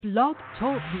Blog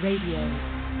Talk Radio.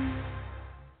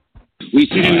 We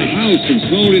sit in the house and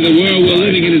slowly the world we're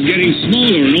living in is getting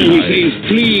smaller and all we say is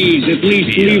please, at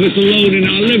least leave us alone in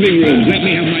our living rooms. Let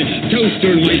me have my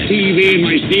toaster and my TV and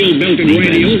my steel-belted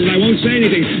radios and I won't say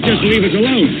anything. Just leave us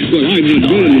alone. Well, I'm not going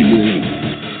to leave you alone.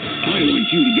 I want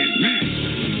you to get mad.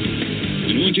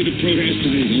 I don't want you to protest.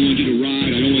 I don't want you to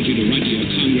ride. I don't want you to write to your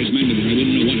congressman because I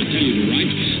wouldn't know what to tell you to write.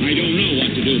 I don't know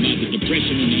what to do about the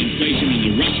depression and the inflation and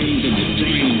the Russians and the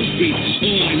crying on the street.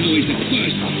 All I know is that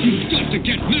first, you've got to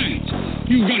get mad.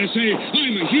 You've got to say,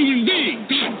 I'm a human being.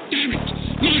 God damn it.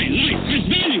 My life has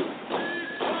value.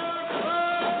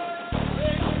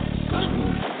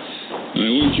 I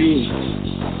want you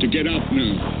to get up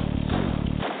now.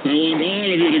 I want all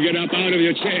of you to get up out of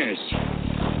your chairs.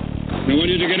 I want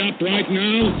you to get up right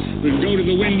now and go to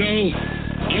the window,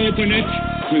 open it,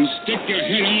 and stick your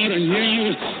head out and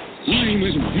yell, I'm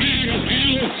as mad as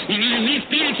hell, and I'm not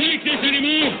going to take this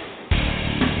anymore.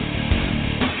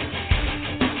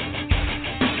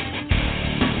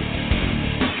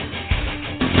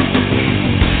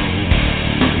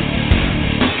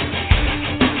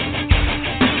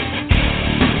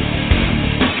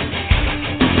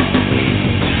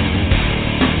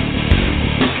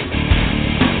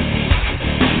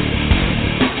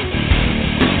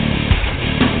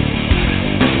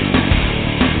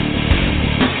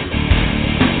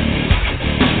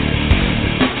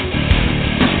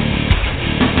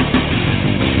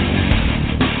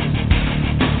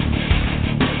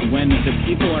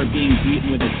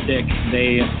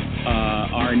 They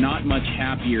are not much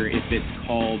happier if it's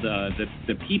called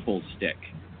the people's stick.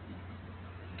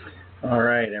 All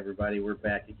right, everybody, we're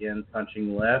back again, punching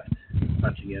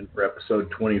in for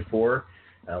episode 24.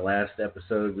 Last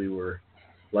episode, we were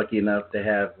lucky enough to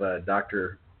have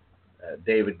Dr.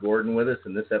 David Gordon with us.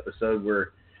 In this episode, we're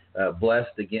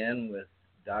blessed again with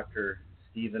Dr.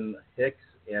 Stephen Hicks.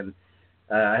 And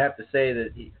I have to say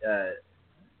that,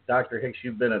 Dr. Hicks,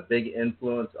 you've been a big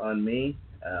influence on me.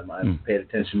 I've paid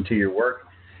attention to your work,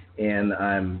 and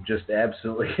I'm just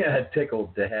absolutely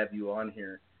tickled to have you on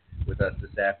here with us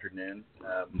this afternoon.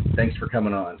 Thanks for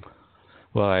coming on.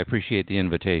 Well, I appreciate the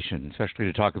invitation, especially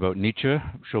to talk about Nietzsche.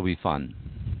 She'll be fun.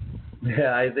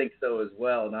 Yeah, I think so as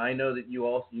well. Now, I know that you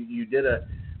also you did a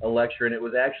lecture, and it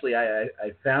was actually, I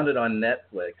found it on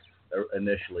Netflix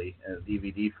initially in a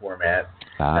DVD format.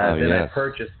 Then yes. I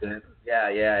purchased it. Yeah,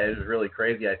 it was really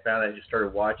crazy. I found it, I just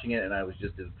started watching it, and I was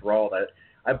just enthralled.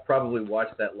 I've probably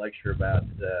watched that lecture about,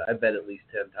 I bet at least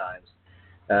 10 times.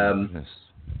 Yes.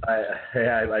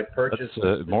 I purchased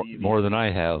more than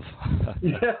I have.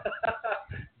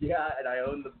 Yeah, and I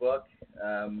own the book,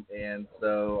 and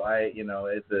so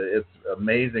it's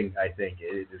amazing. I think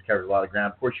it just covers a lot of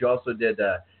ground. Of course, you also did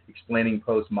explaining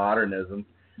postmodernism,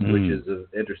 which is an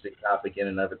interesting topic in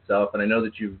and of itself. And I know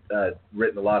that you've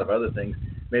written a lot of other things.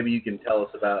 Maybe you can tell us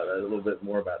about a little bit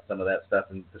more about some of that stuff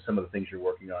and some of the things you're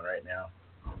working on right now.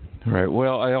 Right.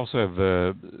 Well, I also have,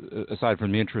 aside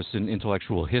from the interest in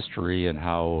intellectual history and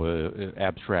how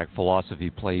abstract philosophy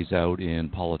plays out in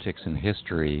politics and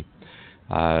history,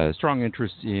 strong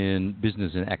interest in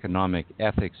business and economic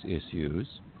ethics issues,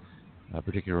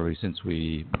 particularly since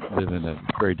we live in a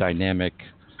very dynamic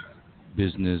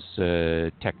business,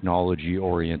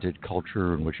 technology-oriented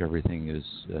culture in which everything is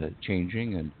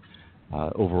changing and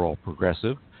overall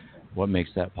progressive. What makes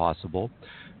that possible?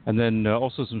 And then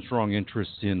also some strong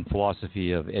interest in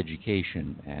philosophy of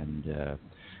education. And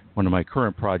one of my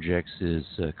current projects is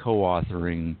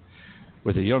co-authoring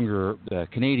with a younger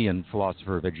Canadian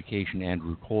philosopher of education,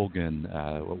 Andrew Colgan,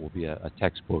 what will be a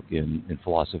textbook in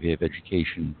philosophy of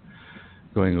education,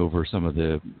 going over some of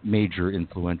the major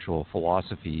influential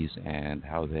philosophies and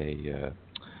how they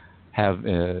have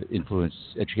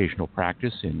influenced educational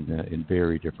practice in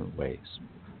very different ways.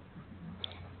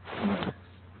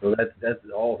 So that's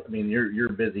all. I mean, you're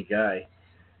a busy guy.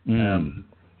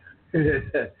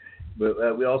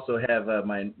 But we also have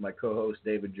my co-host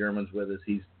David German's with us.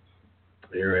 He's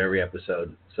there every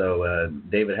episode. So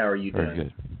David, how are you doing? Very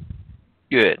good.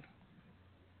 Good.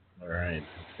 All right,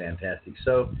 fantastic.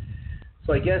 So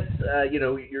I guess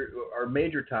our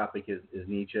major topic is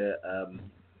Nietzsche,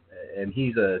 and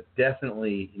he's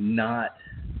definitely not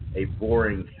a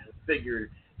boring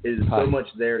figure. There's so much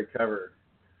there to cover.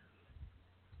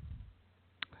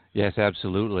 Yes,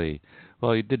 absolutely.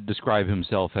 Well, he did describe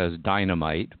himself as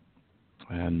dynamite,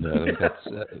 and that's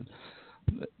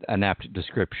an apt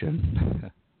description.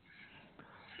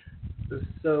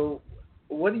 So,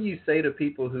 what do you say to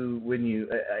people who, when you,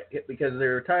 because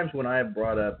there are times when I have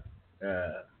brought up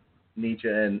Nietzsche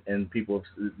and people,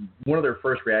 one of their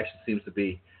first reactions seems to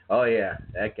be, oh yeah,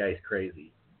 that guy's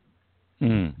crazy.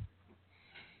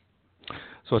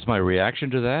 So what's my reaction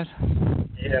to that?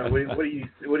 Yeah, what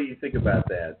do you think about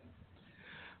that?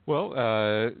 Well,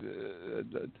 I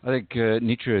think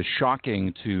Nietzsche is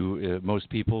shocking to most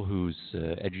people whose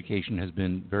education has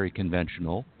been very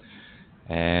conventional.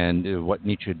 And what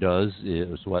Nietzsche does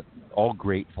is what all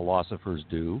great philosophers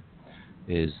do,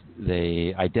 is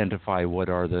they identify what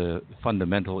are the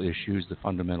fundamental issues, the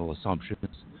fundamental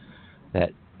assumptions that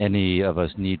any of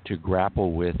us need to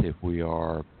grapple with if we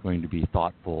are going to be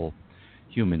thoughtful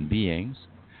human beings.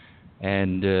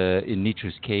 And in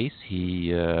Nietzsche's case,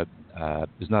 he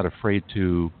is not afraid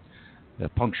to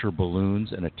puncture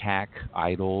balloons and attack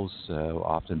idols,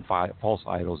 often false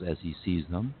idols as he sees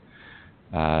them.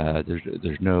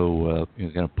 There's no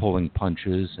kind of pulling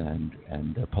punches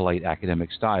and polite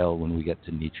academic style when we get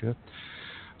to Nietzsche.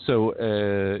 So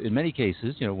in many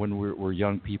cases, when we're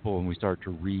young people and we start to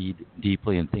read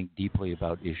deeply and think deeply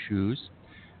about issues,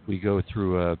 we go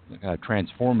through a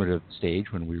transformative stage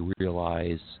when we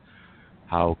realize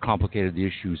how complicated the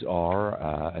issues are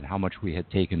and how much we had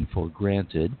taken for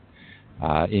granted.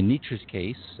 In Nietzsche's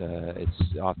case,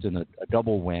 it's often a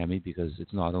double whammy, because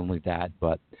it's not only that,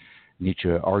 but Nietzsche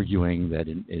arguing that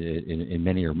in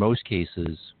many or most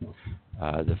cases,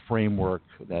 the framework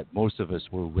that most of us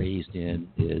were raised in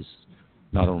is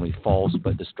not only false,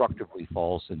 but destructively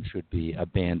false, and should be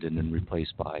abandoned and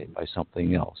replaced by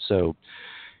something else. So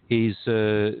he's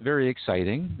very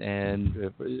exciting,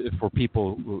 and for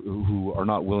people who are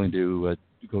not willing to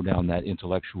go down that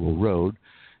intellectual road,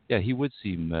 yeah, he would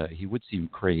seem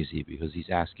crazy, because he's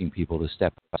asking people to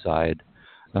step outside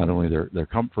not only their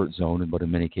comfort zone, but in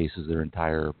many cases their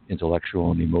entire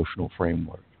intellectual and emotional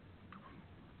framework.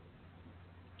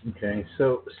 Okay,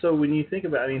 so when you think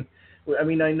about, I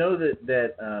know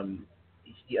that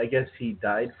I guess he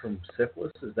died from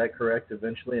syphilis. Is that correct?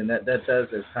 Eventually, and that does,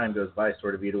 as time goes by,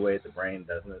 sort of eat away at the brain,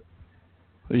 doesn't it?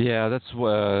 Yeah, that's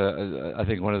I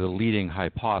think one of the leading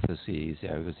hypotheses.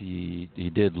 Yeah, because he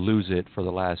did lose it for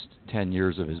the last 10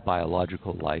 years of his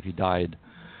biological life. He died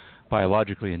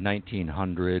biologically in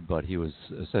 1900, but he was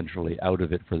essentially out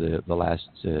of it for the last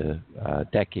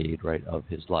decade, right, of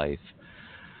his life.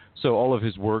 So all of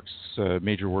his works,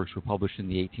 major works, were published in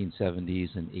the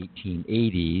 1870s and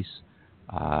 1880s.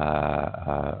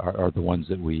 Are the ones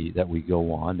that we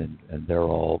go on, and they're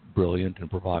all brilliant and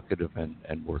provocative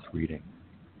and worth reading.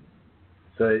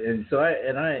 So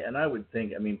I would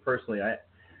think, personally,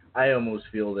 I almost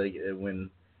feel that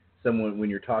when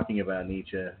you're talking about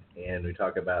Nietzsche and we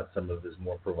talk about some of his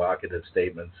more provocative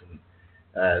statements,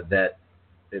 and that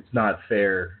it's not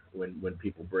fair when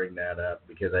people bring that up,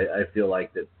 because I feel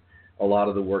like that a lot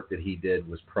of the work that he did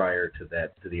was prior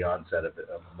to the onset of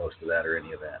most of that, or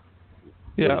any of that.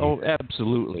 Yeah,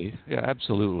 absolutely. Yeah,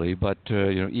 absolutely. But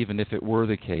even if it were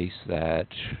the case that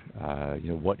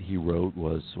what he wrote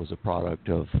was a product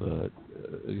of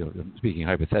speaking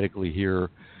hypothetically here,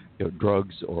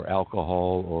 drugs or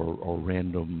alcohol or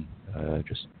random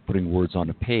just putting words on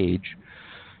a page,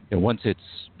 and once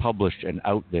it's published and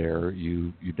out there,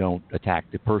 you don't attack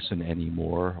the person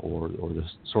anymore or the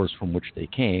source from which they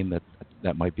came.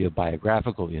 That might be a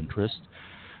biographical interest.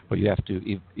 But you have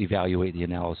to evaluate the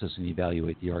analysis and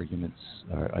evaluate the arguments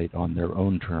on their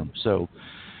own terms. So,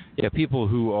 yeah, people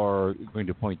who are going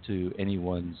to point to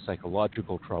anyone's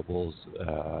psychological troubles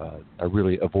are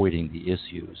really avoiding the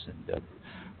issues, and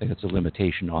I think it's a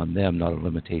limitation on them, not a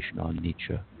limitation on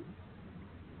Nietzsche.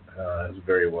 That's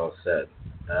very well said.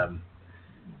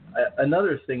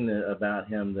 Another thing about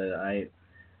him that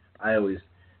I always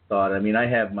thought, I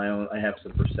have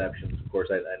some perceptions. Of course,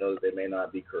 I know that they may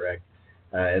not be correct.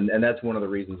 And that's one of the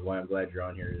reasons why I'm glad you're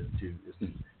on here, is to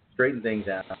straighten things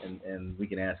out, and we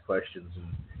can ask questions,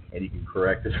 and you can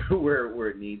correct us where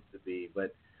it needs to be.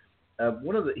 But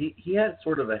he had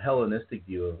sort of a Hellenistic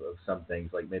view of some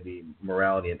things, like maybe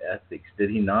morality and ethics.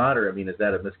 Did he not? Or is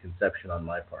that a misconception on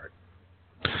my part?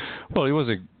 Well, he was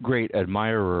a great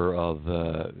admirer of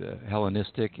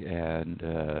Hellenistic and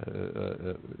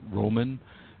Roman,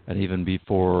 and even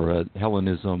before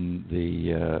Hellenism,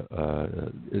 the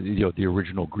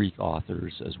original Greek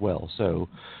authors as well. So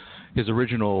his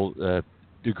original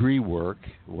degree work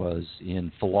was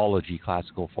in philology,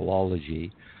 classical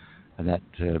philology, and that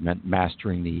meant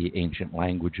mastering the ancient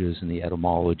languages and the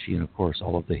etymology, and of course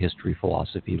all of the history,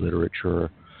 philosophy, literature,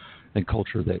 and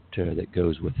culture that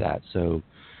goes with that. So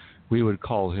we would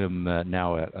call him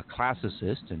now a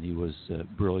classicist, and he was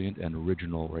brilliant and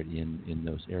original right in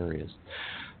those areas.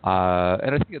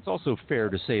 And I think it's also fair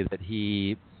to say that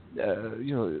he,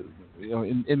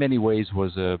 in many ways,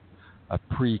 was a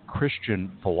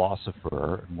pre-Christian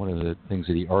philosopher. And one of the things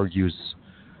that he argues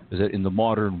is that in the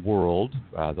modern world,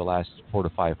 the last 400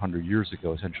 to 500 years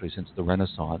ago, essentially since the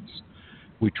Renaissance,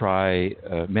 we try,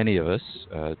 many of us,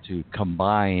 to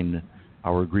combine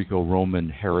our Greco-Roman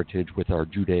heritage with our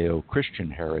Judeo-Christian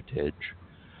heritage.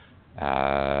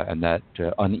 And that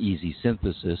uneasy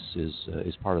synthesis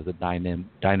is part of the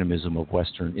dynamism of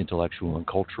Western intellectual and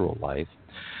cultural life.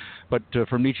 But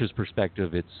from Nietzsche's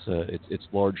perspective, it's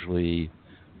largely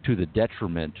to the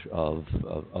detriment of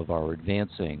our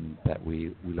advancing that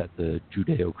we let the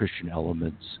Judeo-Christian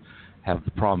elements have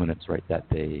the prominence, right, that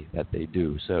they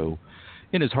do. So,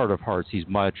 in his heart of hearts, he's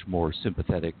much more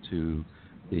sympathetic to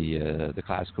the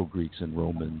classical Greeks and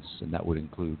Romans, and that would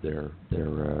include their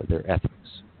ethics.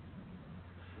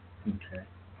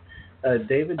 Okay.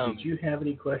 David, did you have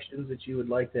any questions that you would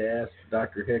like to ask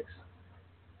Dr. Hicks?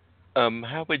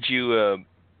 How would you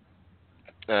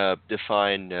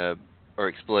define or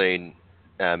explain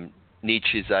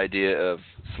Nietzsche's idea of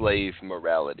slave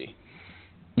morality?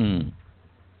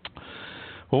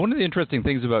 Well, one of the interesting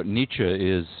things about Nietzsche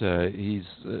is he's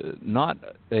not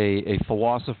a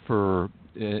philosopher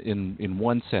in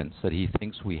one sense, that he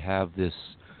thinks we have this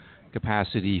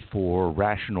capacity for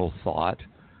rational thought,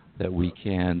 that we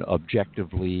can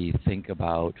objectively think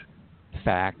about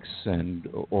facts and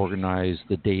organize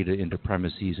the data into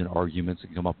premises and arguments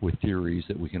and come up with theories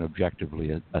that we can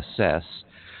objectively assess.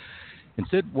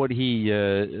 Instead, what he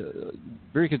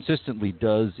very consistently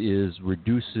does is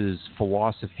reduces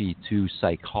philosophy to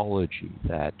psychology,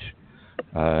 that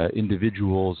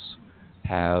individuals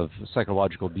have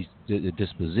psychological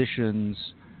dispositions,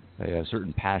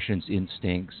 certain passions,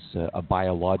 instincts, a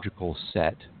biological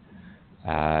set,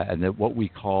 and that what we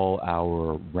call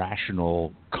our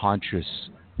rational conscious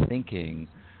thinking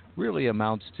really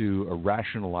amounts to a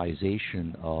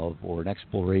rationalization of, or an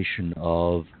exploration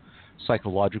of,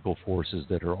 psychological forces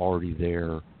that are already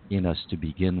there in us to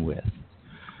begin with.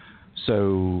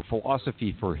 So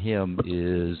philosophy for him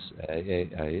is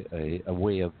a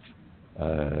way of,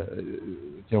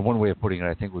 one way of putting it,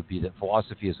 I think, would be that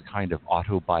philosophy is a kind of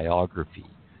autobiography,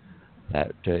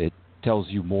 that it tells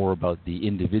you more about the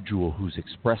individual who's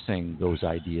expressing those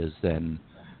ideas than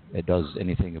it does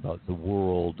anything about the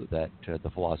world that the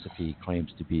philosophy claims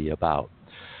to be about.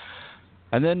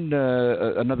 And then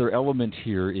another element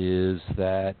here is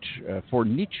that for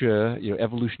Nietzsche,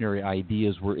 evolutionary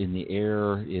ideas were in the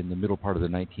air in the middle part of the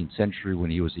 19th century when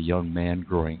he was a young man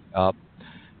growing up.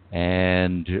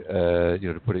 And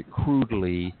to put it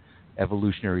crudely,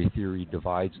 evolutionary theory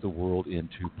divides the world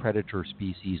into predator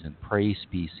species and prey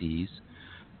species,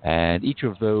 and each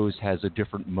of those has a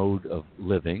different mode of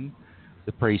living.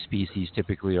 The prey species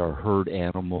typically are herd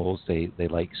animals. They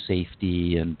like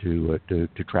safety and to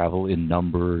travel in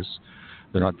numbers.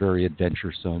 They're not very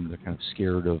adventuresome. They're kind of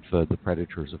scared of the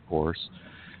predators, of course.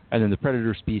 And then the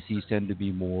predator species tend to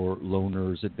be more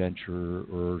loners,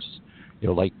 adventurers,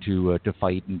 like to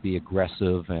fight and be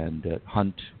aggressive and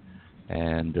hunt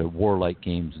and warlike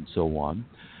games and so on.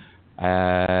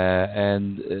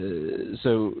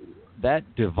 So that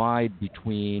divide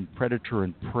between predator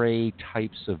and prey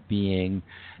types of being,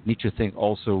 Nietzsche thinks,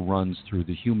 also runs through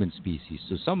the human species.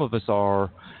 So some of us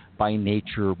are, by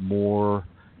nature, more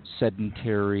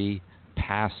sedentary,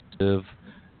 passive.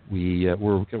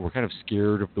 We're kind of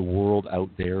scared of the world out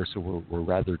there, so we're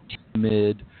rather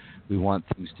timid. We want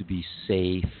things to be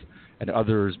safe. And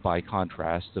others, by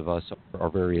contrast of us, are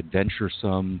very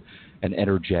adventuresome and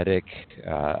energetic,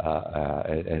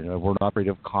 and we're not afraid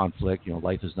of conflict.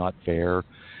 Life is not fair.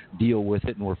 Deal with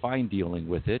it, and we're fine dealing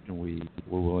with it, and we're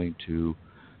willing to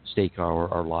stake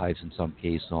our lives in some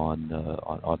case on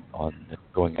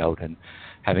going out and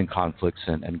having conflicts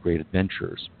and great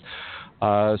adventures.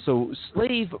 So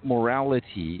slave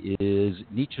morality is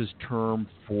Nietzsche's term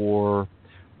for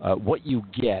what you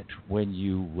get when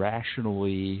you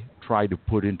rationally try to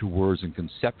put into words and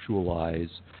conceptualize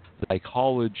the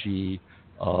psychology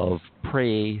of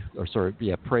prey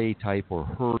type or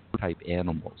herd type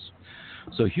animals.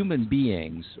 So human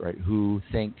beings, right, who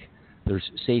think there's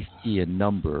safety in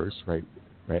numbers, right,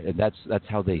 and that's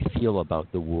how they feel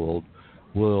about the world,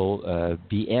 will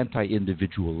be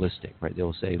anti-individualistic, right?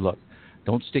 They'll say, look,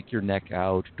 don't stick your neck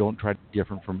out, don't try to be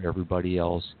different from everybody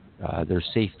else. There's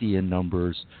safety in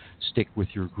numbers. Stick with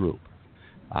your group.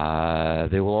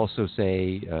 They will also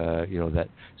say, that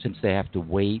since they have to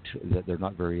wait, that they're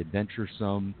not very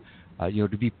adventuresome.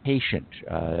 To be patient.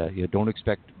 Don't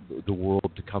expect the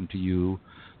world to come to you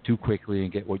too quickly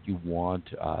and get what you want.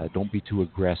 Don't be too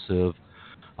aggressive.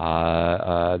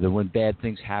 Then when bad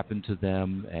things happen to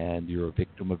them and you're a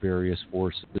victim of various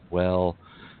forces as well,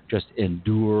 just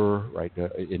endure, right?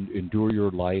 Endure your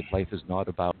life. Life is not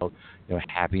about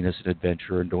happiness and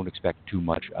adventure, and don't expect too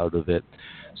much out of it.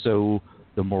 So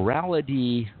the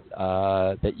morality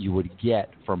that you would get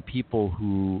from people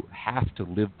who have to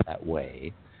live that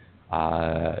way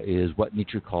is what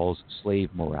Nietzsche calls slave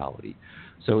morality.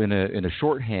 So in a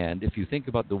shorthand, if you think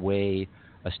about the way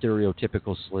a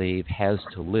stereotypical slave has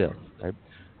to live, right?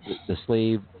 The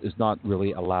slave is not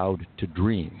really allowed to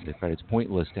dream. In fact, it's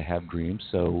pointless to have dreams,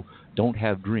 so don't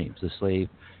have dreams. The slave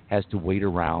has to wait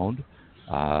around,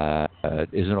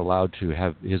 isn't allowed to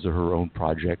have his or her own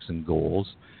projects and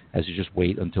goals, has to just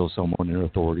wait until someone in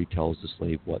authority tells the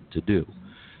slave what to do.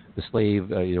 The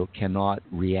slave cannot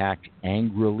react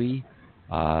angrily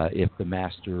if the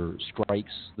master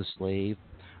strikes the slave.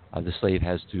 The slave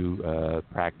has to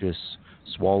practice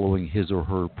swallowing his or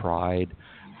her pride,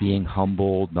 being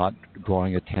humble, not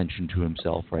drawing attention to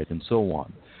himself, right, and so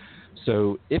on.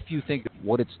 So if you think of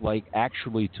what it's like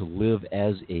actually to live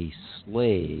as a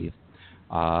slave,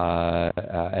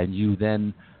 and you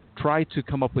then try to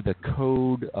come up with a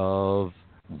code of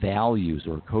values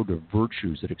or a code of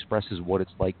virtues that expresses what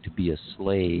it's like to be a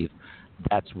slave,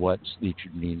 that's what Nietzsche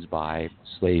means by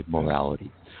slave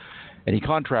morality. And he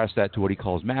contrasts that to what he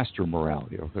calls master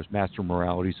morality. Of course, master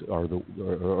moralities are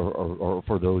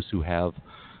for those who have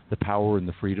the power and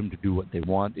the freedom to do what they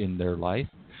want in their life.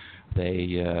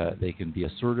 They can be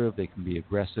assertive, they can be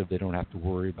aggressive, they don't have to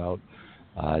worry about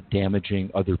damaging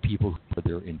other people who are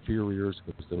their inferiors,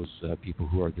 because those people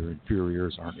who are their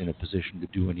inferiors aren't in a position to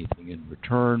do anything in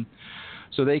return.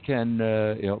 So they can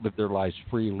live their lives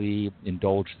freely,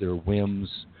 indulge their whims,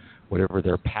 whatever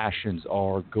their passions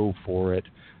are, go for it.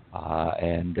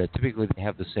 And typically they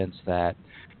have the sense that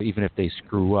even if they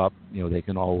screw up, they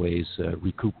can always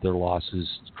recoup their losses,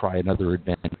 try another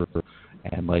adventure,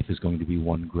 and life is going to be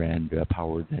one grand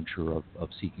power adventure of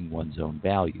seeking one's own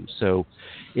value. So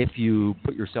if you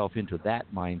put yourself into that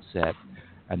mindset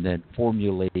and then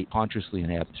formulate consciously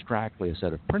and abstractly a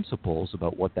set of principles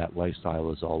about what that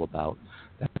lifestyle is all about,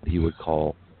 that's what he would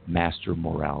call master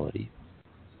morality.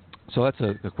 So that's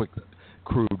a quick,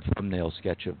 crude thumbnail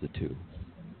sketch of the two.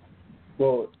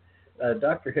 Well,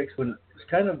 Dr. Hicks, when it's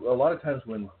kind of a lot of times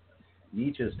when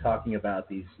Nietzsche is talking about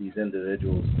these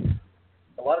individuals,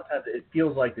 a lot of times it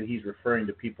feels like that he's referring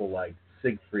to people like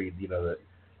Siegfried,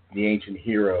 the ancient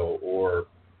hero, or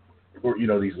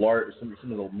these large,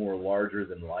 some of the more larger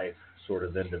than life sort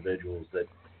of individuals that,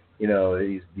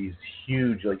 these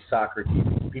huge, like Socrates,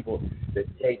 people that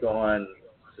take on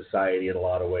society in a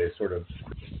lot of ways, sort of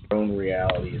their own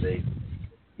reality. They,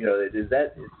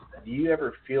 do you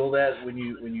ever feel that when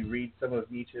you read some of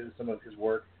Nietzsche, some of his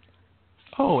work?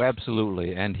 Oh,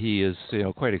 absolutely, and he is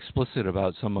quite explicit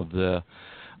about some of the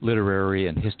literary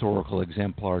and historical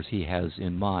exemplars he has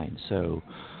in mind. So,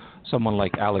 someone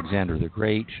like Alexander the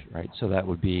Great, right? So that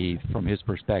would be, from his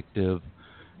perspective,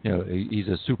 he's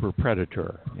a super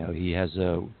predator. He has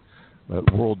a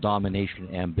world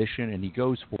domination ambition, and he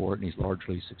goes for it, and he's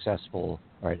largely successful,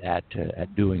 right, at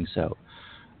doing so.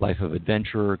 Life of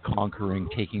adventure, conquering,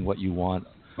 taking what you want,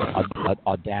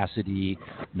 audacity,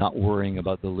 not worrying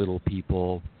about the little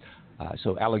people.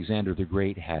 So Alexander the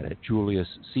Great had it. Julius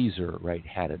Caesar, right,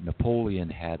 had it. Napoleon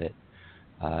had it.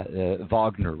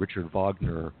 Richard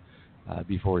Wagner,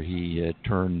 before he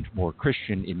turned more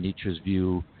Christian in Nietzsche's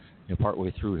view,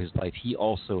 partway through his life, he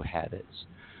also had it.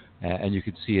 And you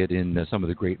could see it in some of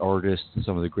the great artists and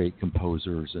some of the great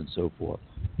composers and so forth.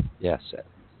 Yes.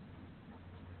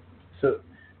 So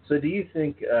do you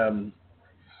think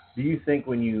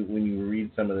when you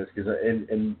read some of this, because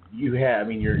and you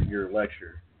have, your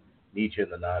lecture, Nietzsche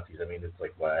and the Nazis, it's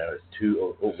like, wow, it's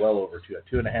well over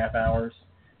 2.5 hours,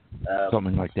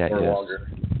 something like that, or yes.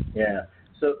 longer. Yeah.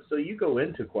 So you go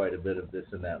into quite a bit of this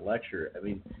in that lecture.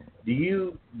 Do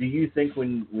you think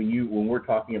when we're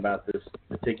talking about this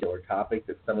particular topic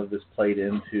that some of this played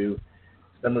into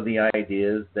some of the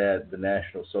ideas that the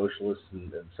National Socialists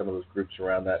and some of those groups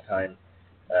around that time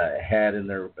had in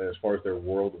their, as far as their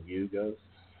worldview goes?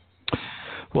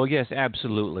 Well, yes,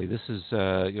 absolutely. This is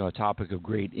a topic of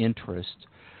great interest,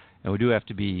 and we do have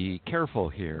to be careful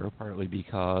here, partly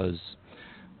because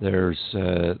there's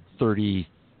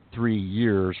 33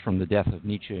 years from the death of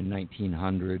Nietzsche in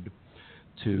 1900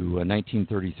 to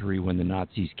 1933 when the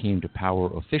Nazis came to power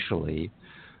officially.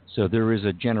 So there is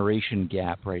a generation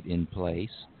gap right in place.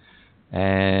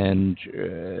 And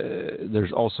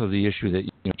there's also the issue that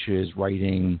Nietzsche is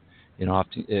writing in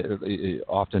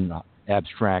often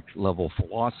abstract level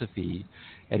philosophy,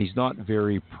 and he's not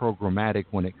very programmatic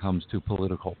when it comes to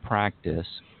political practice.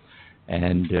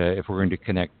 And if we're going to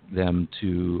connect them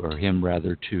to, or him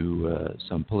rather, to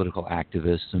some political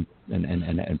activists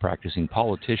and practicing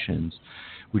politicians,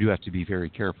 we do have to be very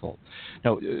careful.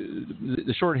 Now,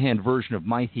 the shorthand version of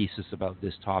my thesis about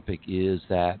this topic is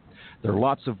that there are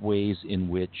lots of ways in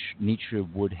which Nietzsche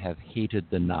would have hated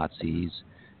the Nazis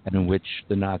and in which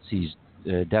the Nazis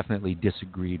definitely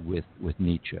disagreed with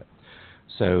Nietzsche.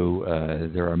 So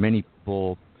there are many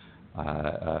people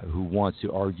who want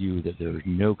to argue that there is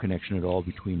no connection at all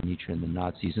between Nietzsche and the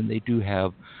Nazis, and they do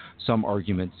have some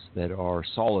arguments that are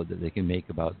solid that they can make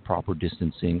about proper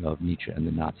distancing of Nietzsche and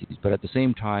the Nazis. But at the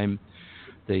same time,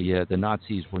 the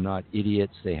Nazis were not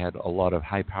idiots. They had a lot of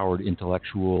high-powered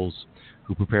intellectuals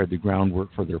who prepared the groundwork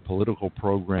for their political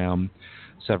program.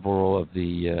 Several of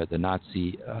the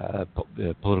Nazi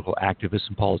political activists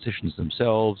and politicians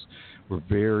themselves were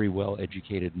very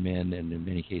well-educated men, and in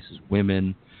many cases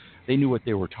women. They knew what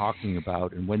they were talking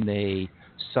about, and when they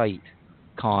cite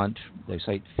Kant, they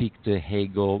cite Fichte,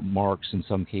 Hegel, Marx in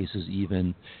some cases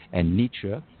even, and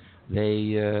Nietzsche,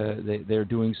 they're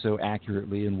doing so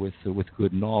accurately and with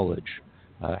good knowledge.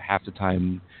 Half the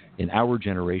time in our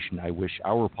generation, I wish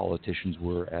our politicians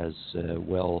were as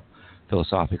well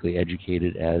philosophically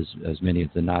educated as many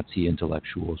of the Nazi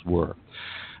intellectuals were.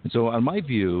 And so, on my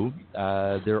view,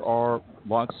 there are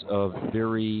lots of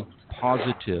very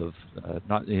positive,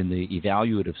 not in the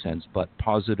evaluative sense, but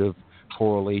positive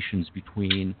correlations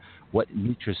between what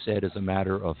Nietzsche said as a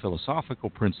matter of philosophical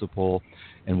principle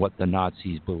and what the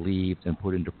Nazis believed and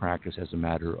put into practice as a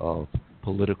matter of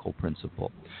political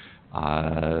principle.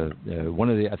 One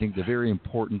of I think the very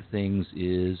important things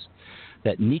is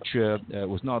that Nietzsche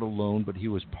was not alone, but he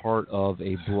was part of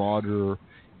a broader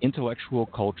intellectual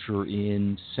culture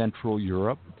in Central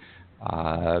Europe,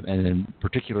 and then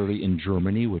particularly in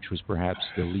Germany, which was perhaps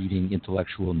the leading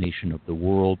intellectual nation of the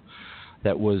world,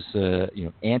 that was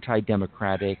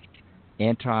anti-democratic,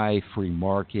 anti-free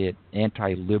market,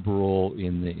 anti-liberal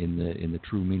in the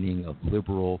true meaning of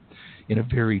liberal, in a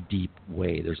very deep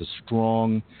way. There's a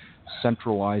strong,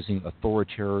 centralizing,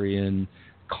 authoritarian,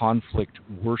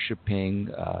 conflict-worshipping,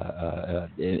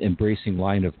 embracing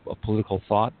line of political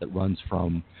thought that runs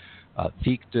from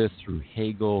Fichte through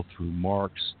Hegel, through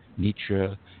Marx, Nietzsche,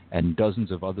 and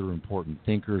dozens of other important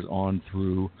thinkers on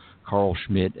through Carl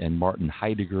Schmitt and Martin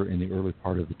Heidegger in the early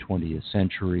part of the 20th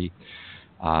century.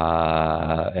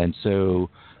 And so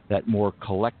that more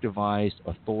collectivized,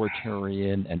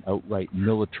 authoritarian, and outright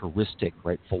militaristic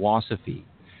philosophy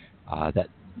that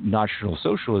National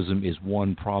Socialism is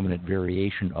one prominent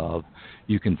variation of.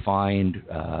 You can find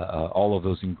all of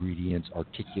those ingredients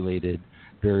articulated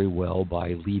very well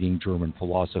by leading German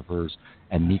philosophers,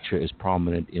 and Nietzsche is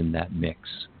prominent in that mix.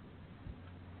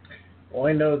 Well,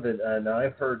 I know that now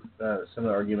I've heard some of the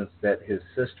arguments that his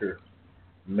sister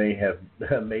may have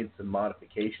made some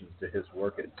modifications to his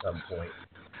work at some point.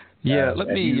 Yeah, let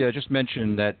me just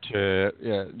mention that,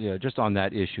 just on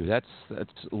that issue, that's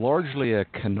largely a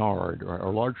canard,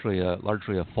 or largely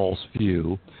a false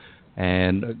view.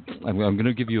 And I'm going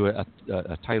to give you a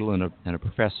title and a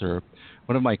professor.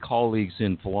 One of my colleagues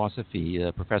in philosophy,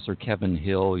 Professor Kevin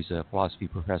Hill, he's a philosophy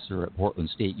professor at Portland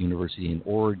State University in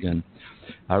Oregon,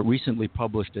 recently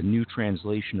published a new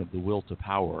translation of The Will to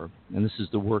Power. And this is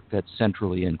the work that's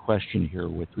centrally in question here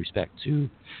with respect to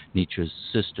Nietzsche's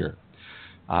sister.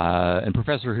 And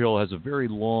Professor Hill has a very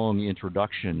long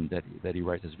introduction that he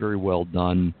writes that's very well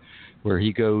done, where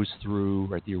he goes through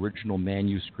the original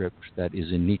manuscript that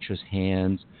is in Nietzsche's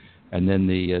hands, and then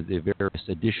the various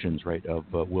editions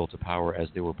of Will to Power as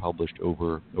they were published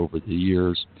over the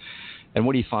years. And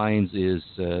what he finds is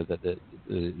that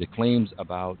the claims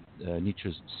about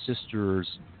Nietzsche's sisters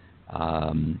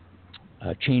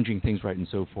changing things and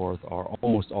so forth are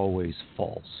almost always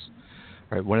false.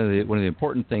 One of the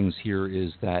important things here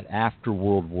is that after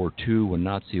World War II, when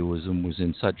Nazism was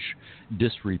in such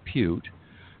disrepute,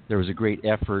 there was a great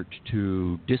effort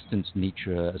to distance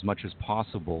Nietzsche as much as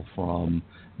possible from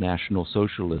National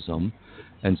Socialism.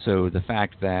 And so the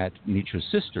fact that Nietzsche's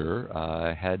sister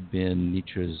had been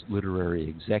Nietzsche's literary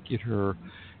executor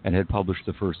and had published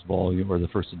the first volume or the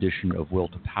first edition of Will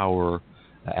to Power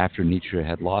after Nietzsche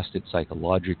had lost it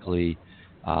psychologically,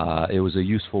 it was a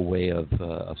useful way of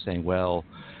saying, well,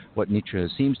 what Nietzsche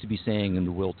seems to be saying in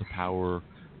The Will to Power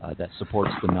that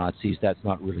supports the Nazis, that's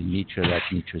not really Nietzsche, that's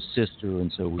Nietzsche's sister,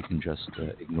 and so we can just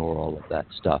ignore all of that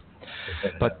stuff.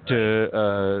 But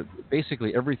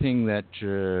basically everything that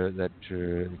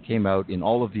came out in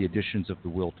all of the editions of The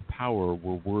Will to Power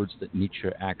were words that Nietzsche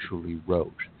actually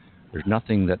wrote. There's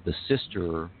nothing that the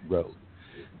sister wrote.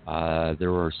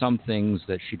 There were some things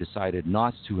that she decided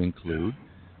not to include,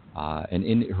 And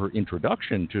in her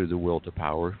introduction to The Will to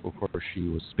Power, of course, she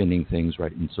was spinning things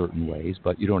right in certain ways,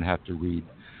 but you don't have to read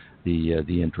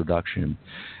the introduction.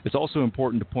 It's also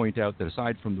important to point out that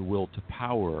aside from The Will to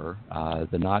Power,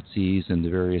 the Nazis and the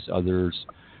various others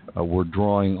were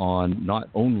drawing on not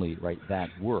only that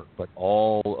work, but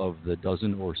all of the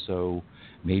dozen or so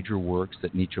major works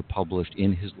that Nietzsche published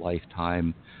in his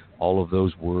lifetime. All of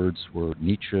those words were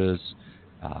Nietzsche's,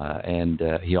 and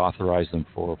he authorized them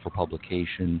for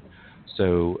publication.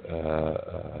 So,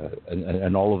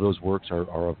 and all of those works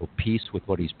are of a piece with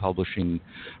what he's publishing,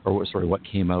 or what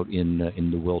came out in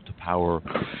The Will to Power.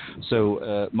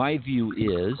 So, my view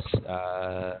is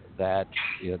that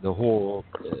the whole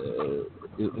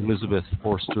Elizabeth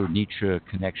Forster Nietzsche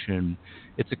connection,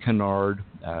 it's a canard.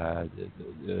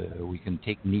 We can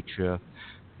take Nietzsche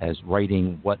as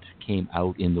writing what came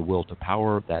out in The Will to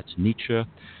Power. That's Nietzsche,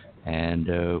 and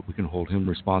we can hold him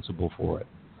responsible for it.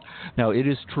 Now, it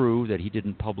is true that he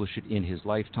didn't publish it in his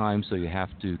lifetime, so you have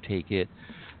to take it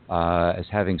as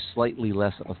having slightly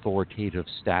less authoritative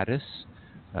status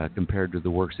compared to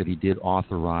the works that he did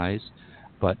authorize.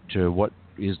 But what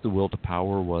is The Will to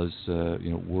Power was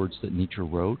words that Nietzsche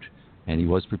wrote, and he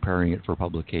was preparing it for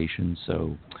publication,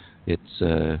 so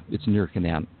it's near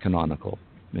canonical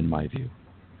in my view.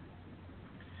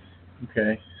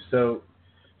 Okay, so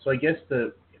I guess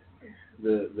the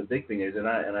big thing is, and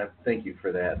I thank you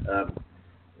for that,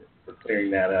 for clearing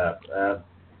that up.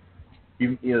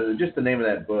 Just the name of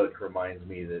that book reminds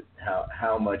me that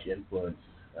how much influence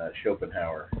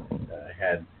Schopenhauer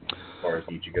had as far as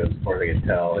Nietzsche goes, as far as I can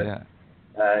tell. Yeah.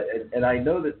 And I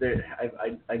know that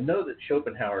I know that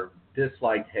Schopenhauer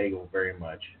disliked Hegel very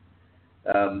much.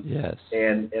 Yes.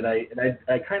 And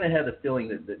I kind of had the feeling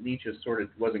that Nietzsche sort of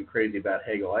wasn't crazy about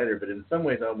Hegel either, but in some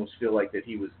ways I almost feel like that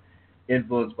he was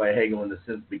influenced by Hegel in the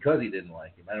sense because he didn't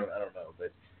like him. I don't know,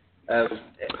 but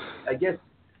I guess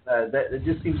that it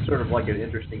just seems sort of like an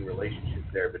interesting relationship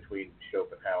there between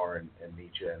Schopenhauer and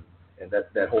Nietzsche, and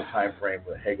that whole time frame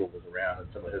where Hegel was around and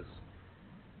some of his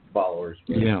followers.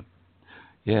 Yeah.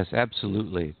 Yes,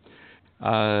 absolutely.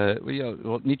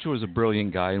 Well, Nietzsche was a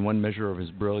brilliant guy, and one measure of his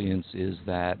brilliance is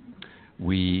that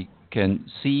we can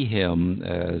see him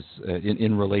as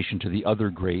in relation to the other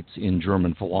greats in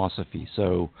German philosophy.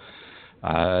 So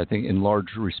I think in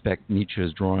large respect Nietzsche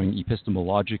is drawing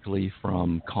epistemologically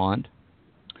from Kant,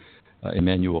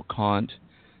 Immanuel Kant,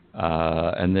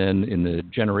 and then in the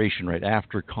generation right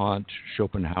after Kant,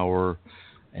 Schopenhauer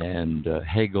and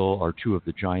Hegel are two of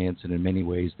the giants, and in many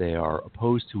ways they are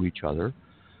opposed to each other.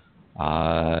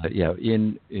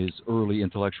 In his early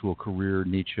intellectual career,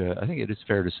 Nietzsche, I think it is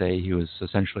fair to say he was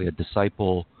essentially a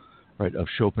disciple, right, of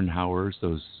Schopenhauer's,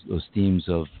 those themes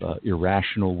of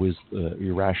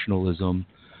irrationalism,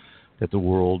 that the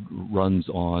world runs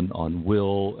on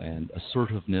will and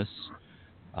assertiveness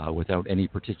without any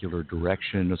particular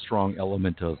direction, a strong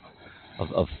element of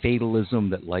fatalism,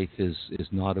 that life is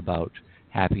not about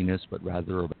happiness but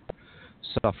rather about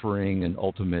suffering and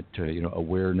ultimate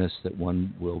awareness that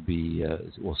one will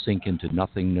sink into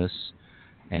nothingness,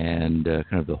 and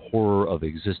kind of the horror of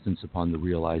existence upon the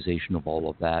realization of all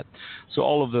of that. So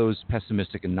all of those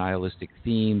pessimistic and nihilistic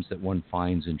themes that one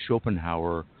finds in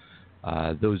Schopenhauer,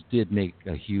 those did make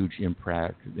a huge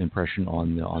impression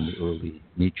on the early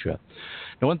Nietzsche.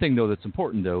 Now, one thing though that's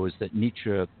important though is that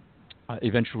Nietzsche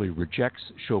eventually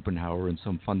rejects Schopenhauer in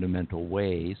some fundamental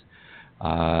ways.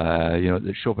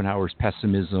 That Schopenhauer's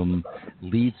pessimism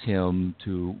leads him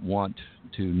to want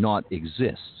to not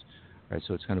exist, right?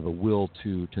 So it's kind of a will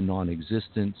to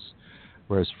non-existence,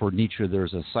 whereas for Nietzsche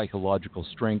there's a psychological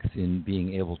strength in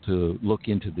being able to look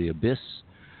into the abyss,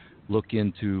 look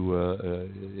into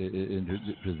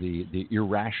the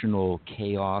irrational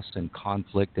chaos and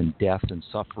conflict and death and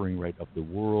suffering, right, of the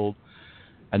world,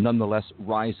 and nonetheless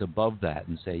rise above that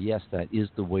and say, yes, that is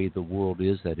the way the world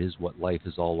is, that is what life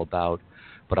is all about,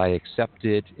 but I accept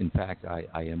it. In fact,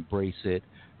 I embrace it,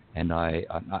 and I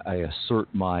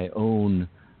assert my own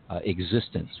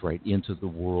existence, right, into the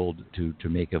world to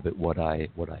make of it what I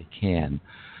can.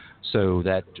 So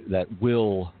that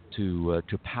will to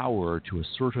power, to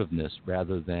assertiveness,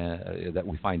 rather than that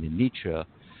we find in Nietzsche,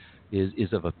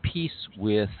 is of a piece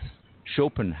with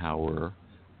Schopenhauer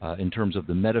in terms of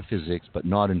the metaphysics, but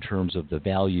not in terms of the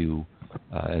value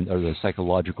or the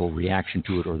psychological reaction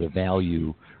to it, or the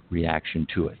value reaction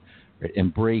to it. Right?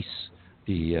 Embrace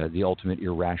the ultimate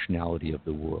irrationality of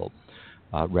the world,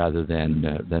 rather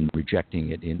than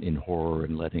rejecting it in horror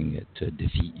and letting it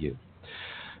defeat you.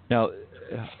 Now,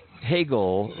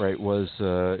 Hegel, right, was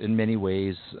in many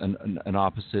ways an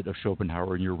opposite of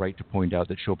Schopenhauer, and you're right to point out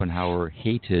that Schopenhauer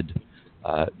hated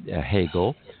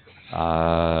Hegel.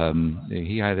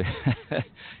 He had,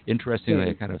 interestingly,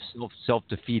 a kind of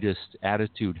self-defeatist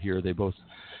attitude here. They both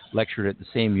lectured at the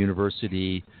same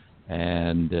university,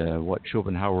 and what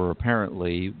Schopenhauer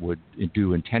apparently would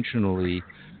do intentionally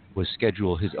was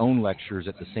schedule his own lectures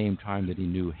at the same time that he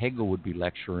knew Hegel would be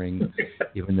lecturing,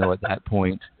 even though at that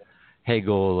point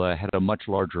Hegel had a much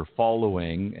larger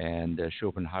following, and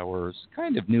Schopenhauer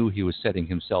kind of knew he was setting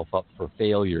himself up for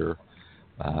failure,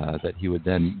 that he would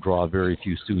then draw very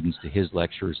few students to his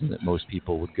lectures and that most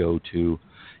people would go to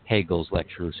Hegel's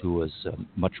lectures, who was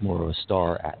much more of a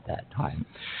star at that time.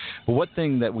 But one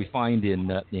thing that we find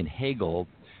in Hegel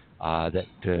that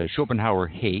Schopenhauer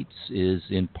hates is,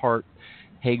 in part,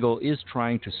 Hegel is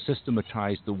trying to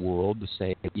systematize the world to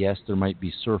say, yes, there might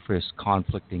be surface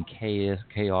conflict and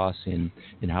chaos in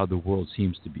how the world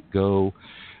seems to go,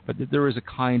 but that there is a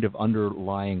kind of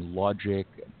underlying logic,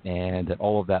 and that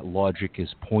all of that logic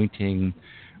is pointing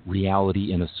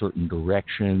reality in a certain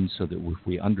direction, so that if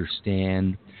we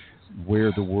understand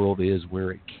where the world is, where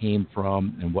it came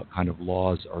from, and what kind of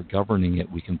laws are governing it,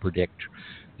 we can predict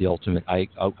the ultimate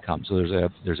outcome. So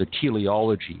there's a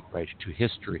teleology, right, to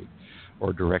history,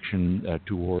 or direction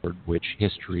toward which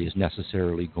history is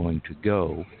necessarily going to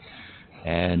go.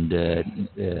 And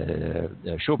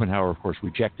Schopenhauer, of course,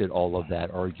 rejected all of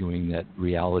that, arguing that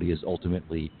reality is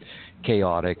ultimately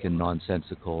chaotic and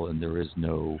nonsensical, and there is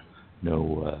no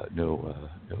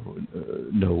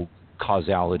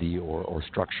causality or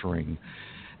structuring,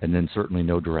 and then certainly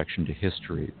no direction to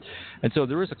history. And so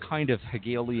there is a kind of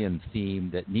Hegelian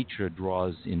theme that Nietzsche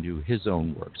draws into his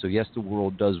own work. So yes, the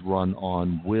world does run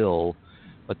on will,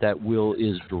 but that will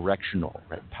is directional,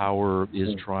 right? Power is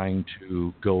trying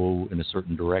to go in a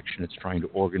certain direction. It's trying to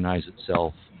organize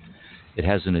itself. It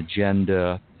has an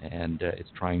agenda, and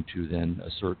it's trying to then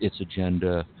assert its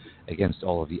agenda against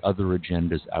all of the other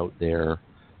agendas out there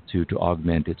to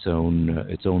augment its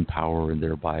own power, and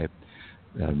thereby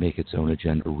make its own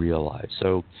agenda realized.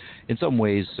 So in some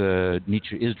ways,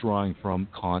 Nietzsche is drawing from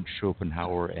Kant,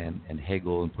 Schopenhauer, and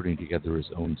Hegel, and putting together his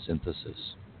own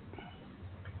synthesis.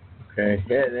 Okay,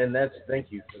 and that's, thank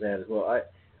you for that as well.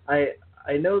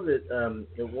 I know that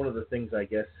one of the things, I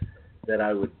guess, that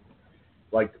I would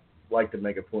like to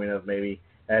make a point of, maybe,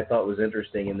 and I thought was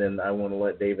interesting, and then I want to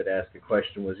let David ask a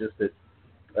question, was just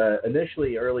that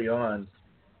initially, early on,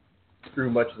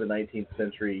 through much of the 19th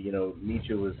century,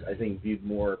 Nietzsche was, I think, viewed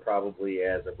more probably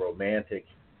as a romantic,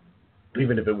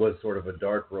 even if it was sort of a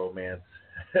dark romance,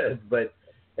 but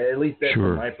at least that's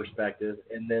from my perspective.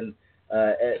 And then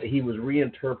he was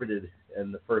reinterpreted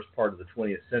in the first part of the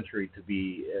 20th century to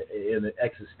be in an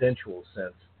existential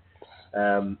sense,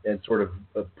 and sort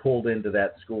of pulled into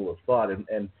that school of thought,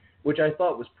 and which I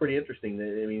thought was pretty interesting.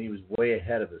 I mean, he was way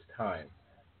ahead of his time.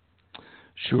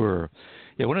 Sure.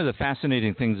 Yeah, one of the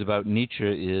fascinating things about Nietzsche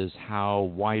is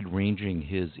how wide-ranging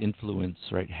his influence,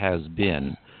 right, has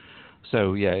been.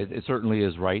 So, yeah, it certainly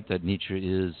is right that Nietzsche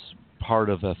is part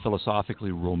of a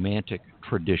philosophically romantic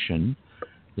tradition.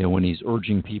 When he's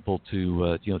urging people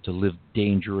to live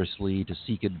dangerously, to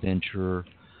seek adventure,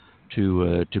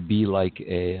 to be like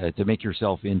to make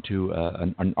yourself into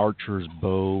an archer's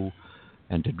bow,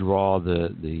 and to draw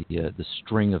the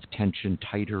string of tension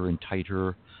tighter and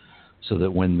tighter, so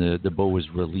that when the bow is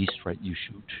released, right, you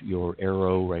shoot your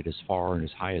arrow right as far and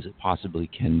as high as it possibly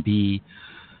can be.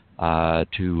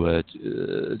 To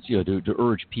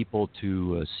urge people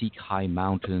to seek high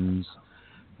mountains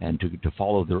and to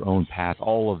follow their own path.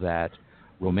 All of that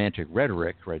romantic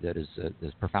rhetoric, right, that is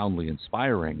profoundly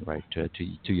inspiring, right,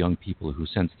 to young people who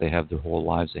sense they have their whole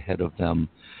lives ahead of them.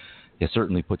 It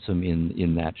certainly puts them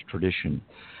in that tradition.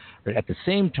 Right. At the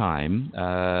same time,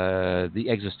 the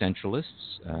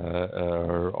existentialists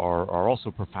are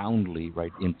also profoundly,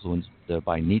 right, influenced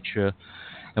by Nietzsche.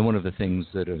 And one of the things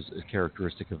that is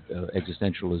characteristic of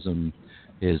existentialism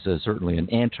is certainly an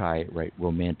anti-right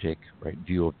romantic right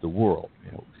view of the world.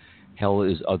 Hell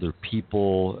is other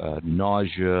people,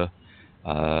 nausea.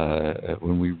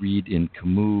 When we read in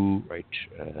Camus, right,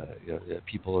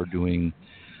 people are doing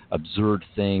absurd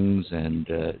things and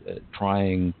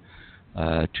trying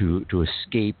to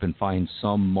escape and find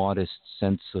some modest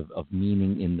sense of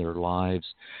meaning in their lives,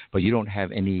 but you don't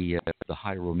have any the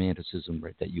high romanticism,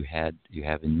 right, that you have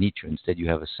in Nietzsche. Instead, you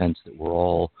have a sense that we're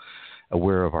all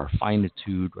aware of our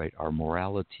finitude, right, our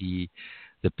morality,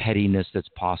 the pettiness that's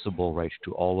possible, right,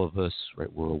 to all of us,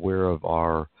 right. We're aware of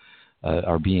our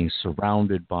being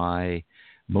surrounded by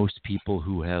most people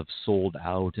who have sold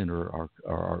out and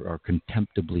are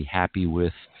contemptibly happy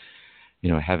with,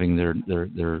 having their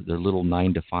little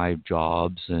 9-to-5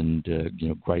 jobs and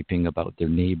griping about their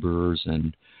neighbors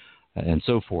and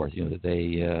so forth.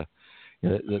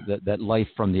 that life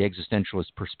from the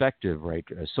existentialist perspective, right,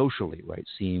 socially, right,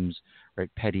 seems right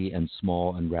petty and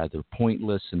small and rather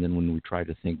pointless. And then when we try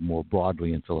to think more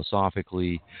broadly and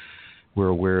philosophically, we're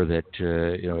aware that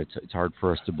it's hard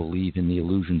for us to believe in the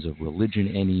illusions of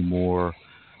religion anymore.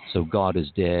 So God is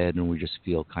dead, and we just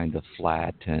feel kind of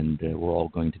flat, and we're all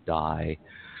going to die.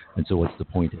 And so what's the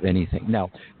point of anything? Now,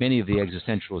 many of the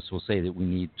existentialists will say that we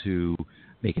need to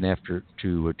make an effort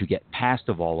to get past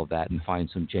of all of that and find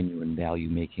some genuine value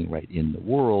making right in the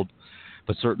world.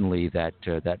 But certainly that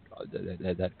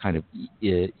kind of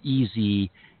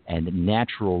easy and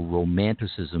natural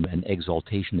romanticism and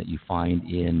exaltation that you find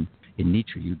in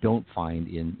Nietzsche, you don't find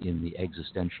in the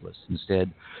existentialists.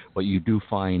 Instead, what you do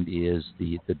find is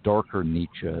the darker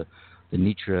Nietzsche, the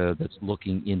Nietzsche that's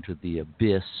looking into the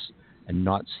abyss and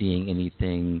not seeing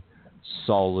anything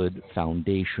solid,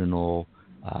 foundational,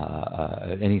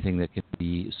 anything that can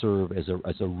serve as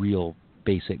a real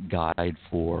basic guide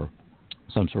for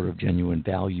some sort of genuine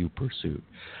value pursuit.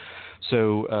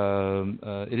 So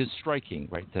it is striking,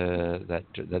 right, that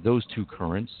those two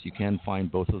currents, you can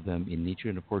find both of them in Nietzsche,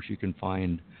 and of course you can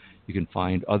find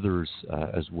others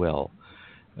as well.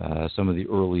 Some of the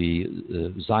early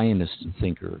Zionist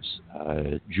thinkers,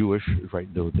 Jewish, right,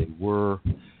 though they were,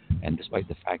 and despite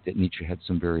the fact that Nietzsche had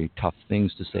some very tough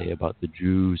things to say about the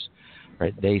Jews,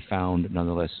 right, they found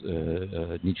nonetheless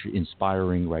Nietzsche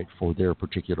inspiring, right, for their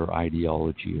particular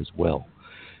ideology as well.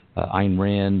 Ayn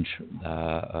Rand,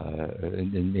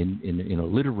 in a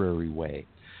literary way,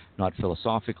 not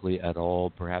philosophically at all,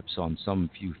 perhaps on some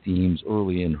few themes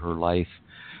early in her life,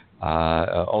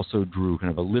 also drew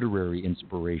kind of a literary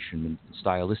inspiration and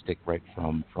stylistic right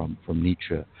from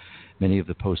Nietzsche. Many of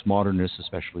the postmodernists,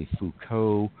 especially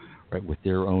Foucault, right, with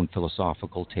their own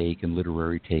philosophical take and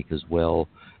literary take as well,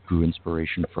 drew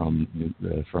inspiration from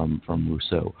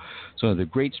Rousseau. So the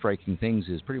great striking things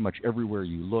is pretty much everywhere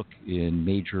you look in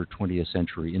major 20th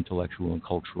century intellectual and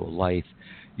cultural life,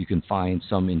 you can find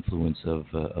some influence of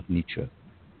Nietzsche.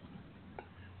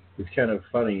 It's kind of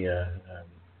funny.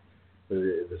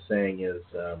 The saying is,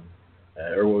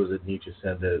 or what was it Nietzsche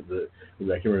said? I can't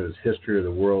remember, it was history of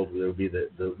the world. There will be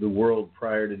the world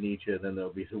prior to Nietzsche, and then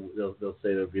they'll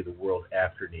say there'll be the world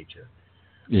after Nietzsche.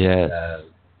 Yes.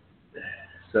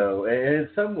 So, and in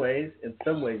some ways, at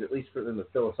least in the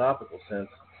philosophical sense,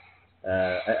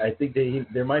 I think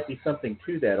there might be something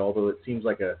to that, although it seems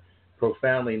like a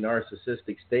profoundly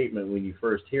narcissistic statement when you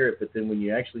first hear it. But then when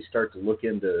you actually start to look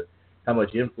into how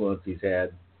much influence he's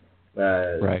had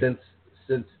since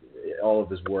all of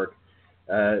his work,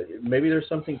 maybe there's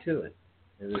something to it.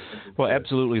 Well,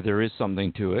 absolutely, there is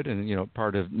something to it, and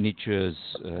part of Nietzsche's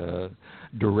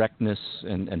directness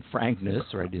and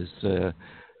frankness, right, is.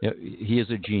 He is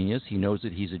a genius. He knows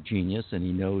that he's a genius, and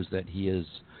he knows that he is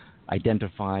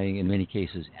identifying, in many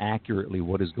cases, accurately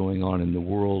what is going on in the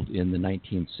world in the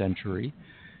 19th century.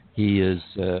 He is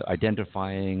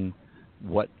identifying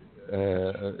what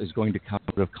is going to come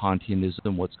out of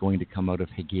Kantianism, what's going to come out of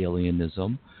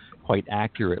Hegelianism, quite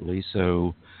accurately.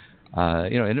 So,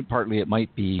 and partly it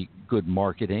might be good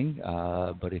marketing,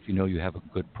 but if you have a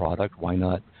good product, why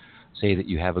not say that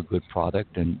you have a good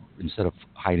product, and instead of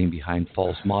hiding behind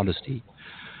false modesty.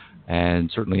 And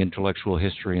certainly intellectual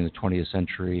history in the 20th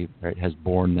century, right, has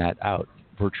borne that out.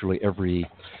 Virtually every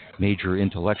major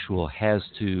intellectual has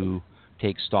to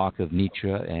take stock of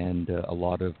Nietzsche, and a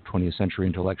lot of 20th century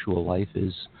intellectual life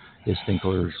is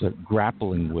thinkers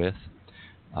grappling with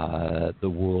the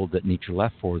world that Nietzsche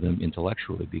left for them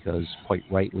intellectually, because quite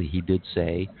rightly he did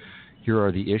say, here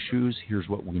are the issues, here's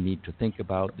what we need to think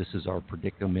about, this is our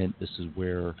predicament, this is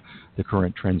where the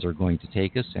current trends are going to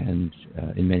take us, and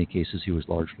in many cases he was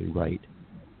largely right.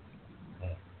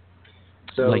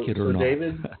 So, like it or not.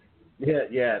 David,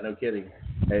 yeah, no kidding.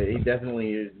 He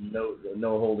definitely no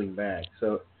holding back.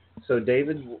 So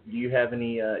David, do you have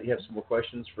any? You have some more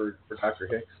questions for Dr.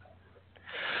 Hicks?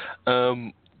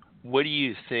 What do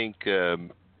you think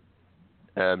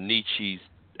Nietzsche's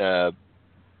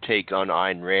take on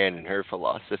Ayn Rand and her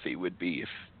philosophy would be?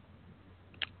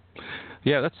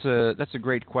 Yeah, that's a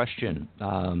great question.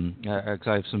 I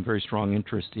have some very strong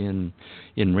interest in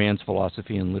Rand's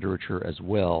philosophy and literature as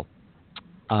well.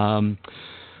 The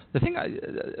thing I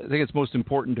think it's most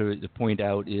important to point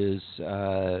out is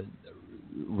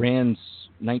Rand's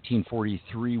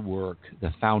 1943 work,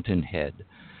 The Fountainhead,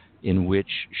 in which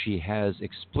she has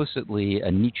explicitly a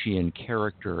Nietzschean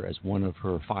character as one of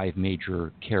her 5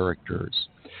 major characters.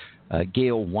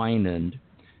 Gail Wynand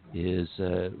is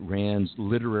Rand's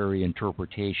literary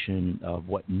interpretation of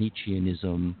what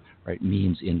Nietzscheanism, right,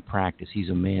 means in practice. He's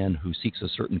a man who seeks a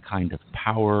certain kind of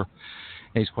power,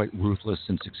 and he's quite ruthless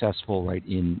and successful, right,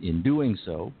 in doing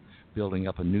so. building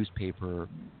up a newspaper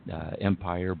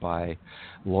empire by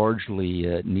largely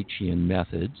Nietzschean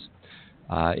methods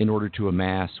in order to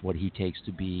amass what he takes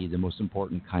to be the most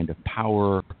important kind of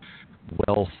power,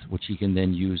 wealth, which he can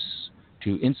then use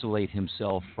to insulate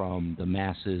himself from the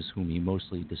masses whom he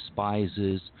mostly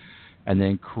despises, and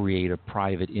then create a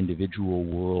private individual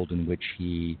world in which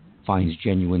he finds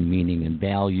genuine meaning and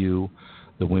value,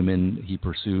 the women he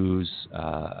pursues,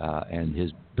 and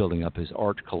his building up his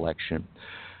art collection.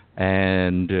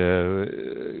 And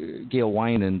Gail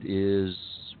Wynand is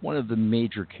one of the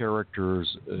major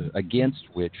characters against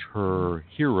which her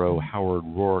hero, Howard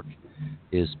Rourke,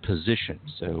 is positioned.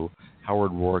 So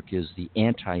Howard Rourke is the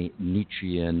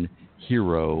anti-Nietzschean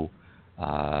hero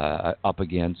up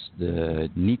against the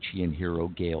Nietzschean hero,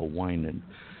 Gail Wynand.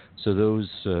 So those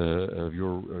of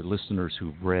your listeners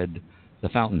who've read The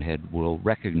Fountainhead will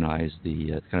recognize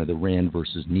the kind of the Rand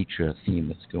versus Nietzsche theme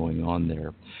that's going on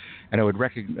there. And I would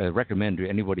recommend to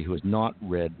anybody who has not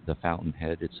read The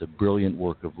Fountainhead, it's a brilliant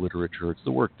work of literature. It's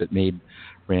the work that made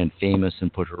Rand famous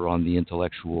and put her on the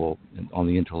intellectual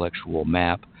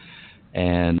map.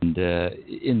 And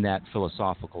in that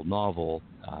philosophical novel,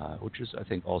 which is, I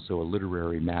think, also a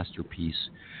literary masterpiece,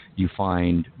 you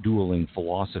find dueling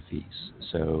philosophies.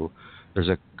 So there's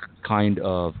a kind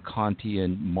of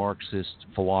Kantian Marxist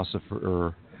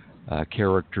philosopher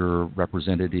character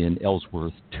represented in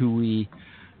Ellsworth Toohey.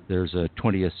 There's a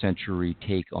 20th century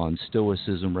take on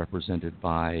Stoicism represented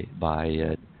by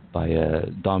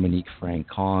Dominique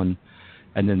Francois.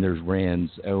 And then there's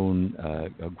Rand's own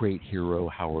a great hero,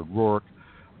 Howard Rourke,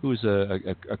 who is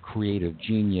a creative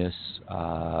genius,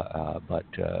 but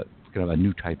kind of a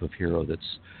new type of hero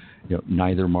that's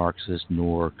neither Marxist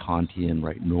nor Kantian,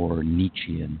 right, nor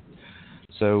Nietzschean.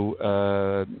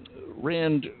 So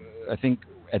Rand, I think,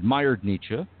 admired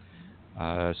Nietzsche,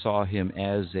 saw him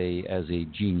as a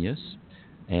genius.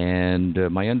 And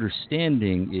my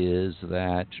understanding is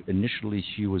that initially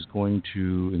she was going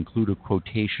to include a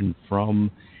quotation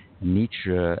from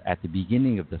Nietzsche at the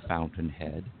beginning of The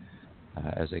Fountainhead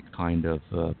as a kind of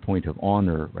point of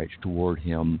honor, right, toward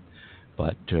him.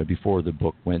 But before the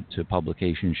book went to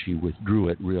publication, she withdrew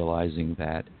it, realizing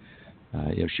that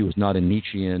she was not a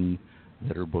Nietzschean,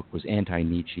 that her book was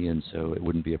anti-Nietzschean, so it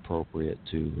wouldn't be appropriate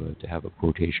to have a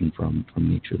quotation from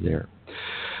Nietzsche there.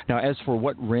 Now, as for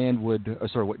what Rand would,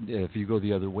 if you go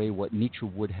the other way, what Nietzsche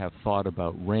would have thought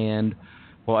about Rand,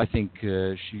 well, I think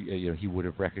he would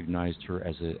have recognized her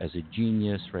as a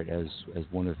genius, right, as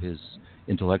one of his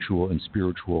intellectual and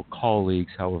spiritual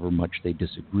colleagues, however much they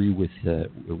disagree with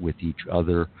each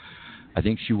other. I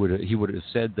think he would have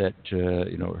said that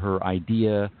her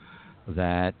idea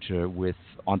that with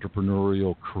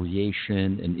entrepreneurial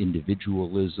creation and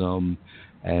individualism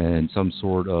and some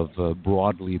sort of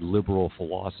broadly liberal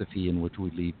philosophy in which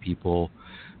we leave people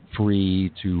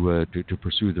free to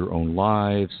pursue their own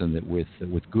lives, and that with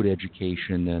good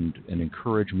education and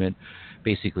encouragement,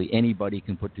 basically anybody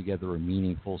can put together a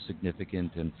meaningful,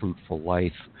 significant, and fruitful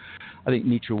life. I think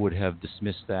Nietzsche would have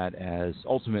dismissed that as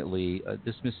ultimately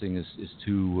dismissing is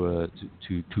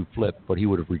too flip, but he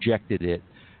would have rejected it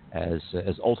as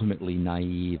ultimately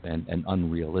naive and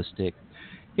unrealistic.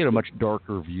 He had a much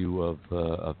darker view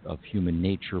of human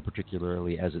nature,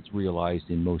 particularly as it's realized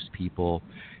in most people.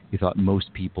 He thought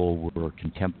most people were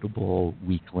contemptible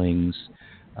weaklings,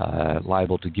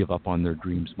 liable to give up on their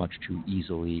dreams much too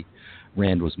easily.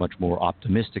 Rand was much more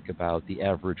optimistic about the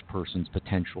average person's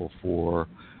potential for,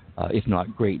 if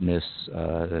not greatness,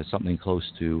 something close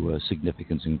to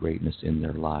significance and greatness in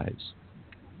their lives.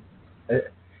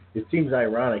 It seems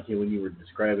ironic when you were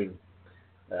describing,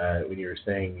 when you were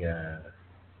saying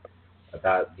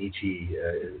about Nietzsche's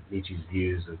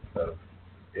views of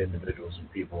individuals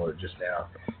and people, or just now,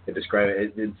 and describing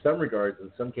it in some regards. In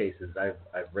some cases,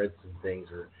 I've read some things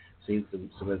or seen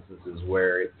some instances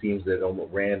where it seems that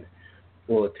Rand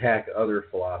will attack other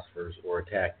philosophers or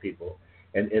attack people,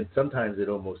 and sometimes it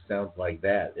almost sounds like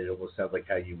that. It almost sounds like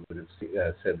how you would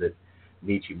have said that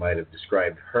Nietzsche might have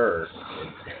described her.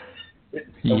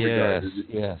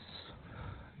 Yes.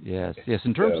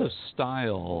 In terms of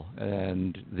style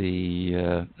and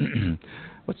the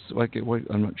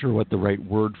I'm not sure what the right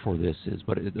word for this is,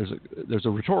 but there's a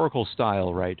rhetorical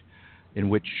style, right, in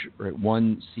which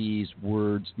one sees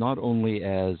words not only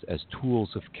as tools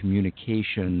of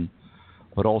communication,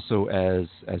 but also as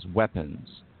weapons,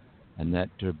 and that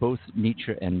both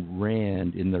Nietzsche and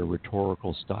Rand in their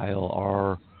rhetorical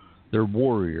style they're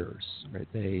warriors, right?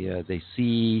 They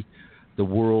see the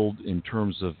world in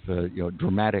terms of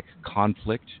dramatic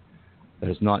conflict that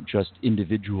is not just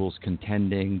individuals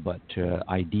contending, but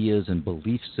ideas and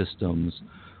belief systems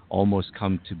almost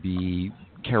come to be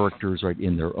characters right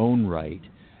in their own right,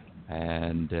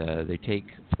 and they take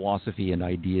philosophy and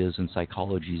ideas and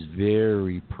psychologies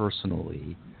very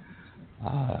personally,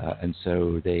 and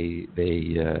so they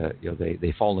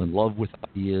fall in love with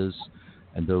ideas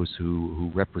and those who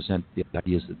represent the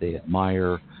ideas that they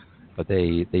admire, but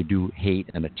they do hate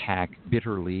and attack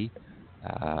bitterly,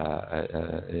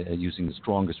 using the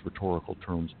strongest rhetorical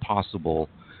terms possible,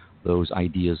 those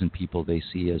ideas and people they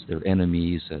see as their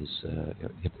enemies, as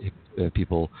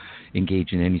people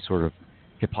engage in any sort of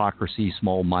hypocrisy,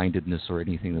 small-mindedness, or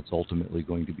anything that's ultimately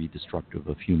going to be destructive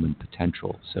of human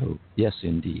potential. So, yes,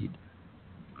 indeed.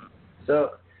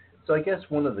 So I guess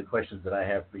one of the questions that I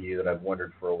have for you that I've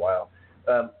wondered for a while,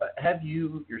 have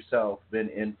you yourself been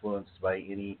influenced by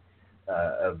any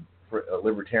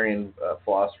libertarian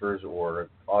philosophers or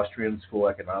Austrian school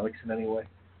economics in any way?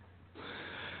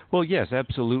 Well, yes,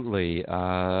 absolutely.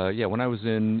 When I was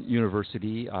in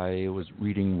university, I was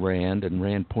reading Rand, and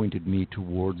Rand pointed me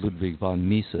toward Ludwig von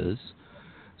Mises.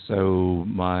 So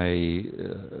my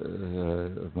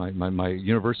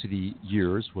university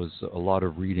years was a lot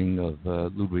of reading of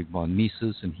Ludwig von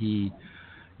Mises, and he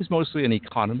is mostly an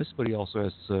economist, but he also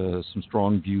has some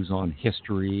strong views on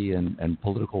history and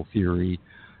political theory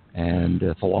and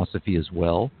philosophy as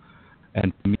well.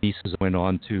 And Mises went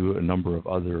on to a number of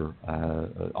other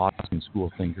Austrian school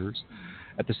thinkers.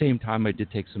 At the same time, I did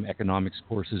take some economics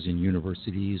courses in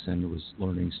universities and was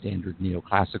learning standard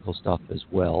neoclassical stuff as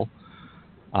well.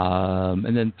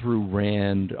 And then through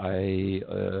Rand, I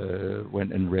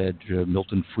went and read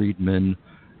Milton Friedman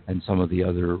and some of the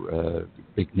other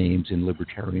big names in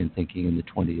libertarian thinking in the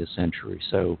 20th century.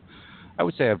 So I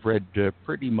would say I've read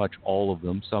pretty much all of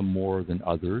them, some more than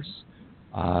others.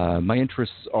 My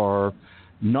interests are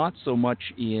not so much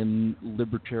in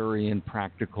libertarian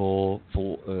practical,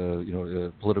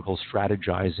 political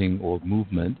strategizing or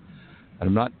movement. And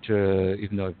I'm not,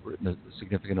 even though I've written a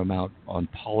significant amount on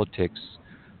politics,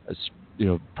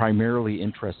 primarily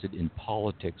interested in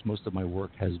politics. Most of my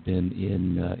work has been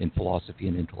in philosophy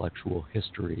and intellectual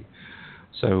history.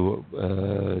 So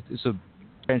to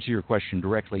answer your question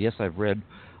directly, yes, I've read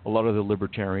a lot of the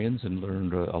libertarians and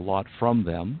learned a lot from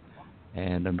them.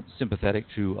 And I'm sympathetic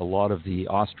to a lot of the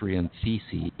Austrian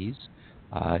theses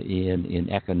in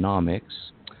economics,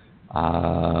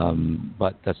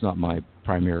 but that's not my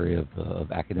primary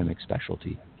of academic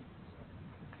specialty.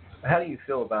 How do you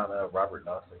feel about Robert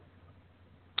Nozick?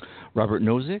 Robert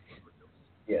Nozick?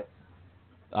 Yes.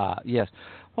 Yes.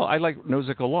 Well, I like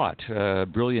Nozick a lot.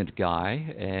 Brilliant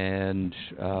guy, and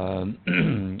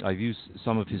I've used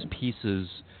some of his pieces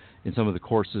in some of the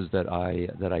courses that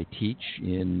I teach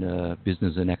in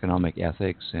business and economic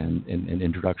ethics and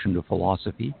introduction to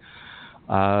philosophy.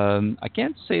 I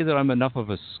can't say that I'm enough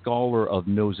of a scholar of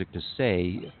Nozick to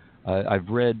say. I've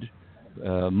read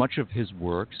much of his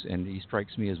works, and he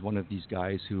strikes me as one of these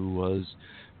guys who was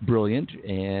brilliant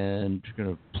and kind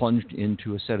of plunged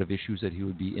into a set of issues that he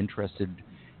would be interested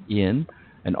in,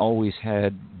 and always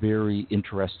had very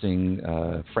interesting,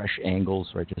 fresh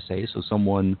angles, right, to say. So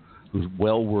someone who's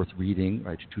well worth reading,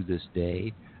 right, to this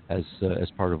day as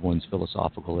part of one's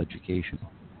philosophical education.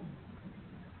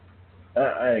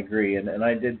 I agree, and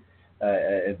I did,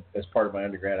 as part of my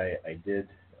undergrad,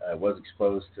 I was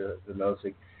exposed to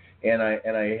Nozick, and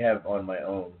I have on my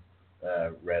own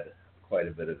read quite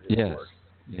a bit of his work.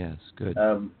 Yes, good.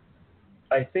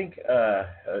 I think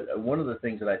one of the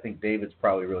things that I think David's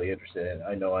probably really interested in,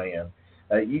 I know I am,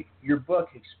 your book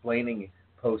explaining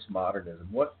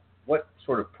postmodernism. What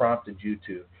sort of prompted you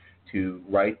to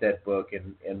write that book,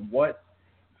 and what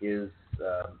is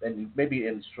and maybe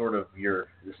in sort of the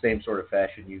same sort of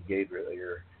fashion you gave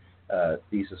your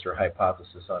thesis or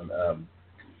hypothesis on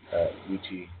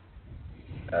Nietzsche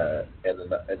and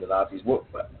the Nazis.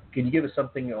 Can you give us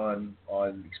something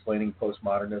on explaining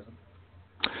postmodernism?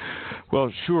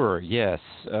 Well, sure. Yes,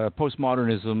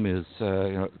 postmodernism is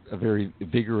a very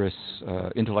vigorous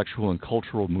intellectual and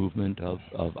cultural movement of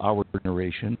our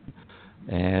generation,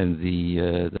 and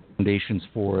the foundations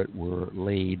for it were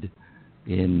laid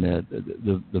in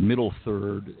the middle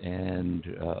third and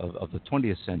of the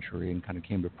 20th century, and kind of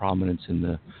came to prominence in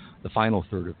the final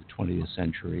third of the 20th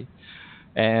century.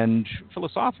 And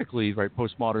philosophically, right,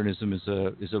 postmodernism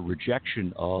is a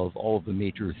rejection of all of the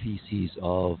major theses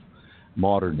of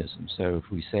modernism. So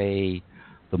if we say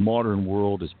the modern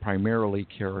world is primarily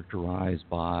characterized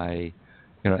by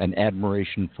an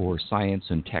admiration for science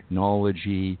and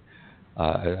technology,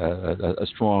 a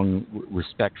strong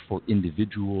respect for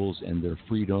individuals and their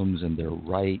freedoms and their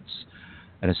rights,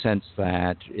 and a sense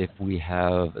that if we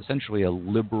have essentially a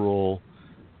liberal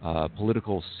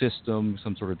political system,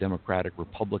 some sort of democratic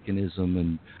republicanism,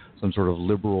 and some sort of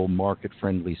liberal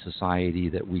market-friendly society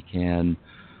that we can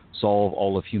solve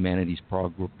all of humanity's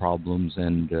problems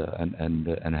and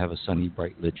have a sunny,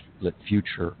 bright, lit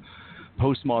future.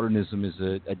 Postmodernism is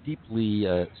a deeply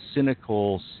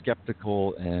cynical,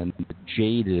 skeptical, and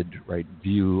jaded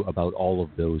view about all of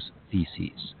those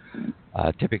theses.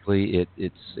 Typically,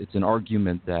 it's an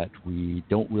argument that we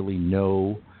don't really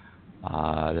know,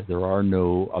 that there are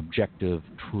no objective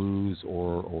truths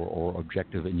or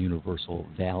objective and universal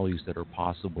values that are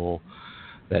possible,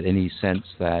 that any sense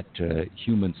that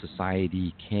human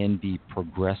society can be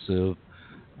progressive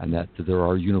and that there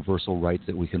are universal rights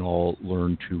that we can all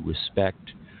learn to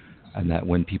respect, and that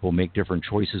when people make different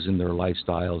choices in their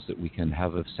lifestyles, that we can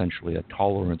have essentially a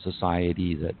tolerant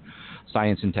society, that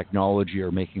science and technology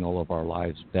are making all of our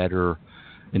lives better.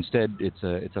 Instead, it's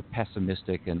a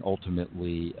pessimistic and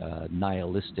ultimately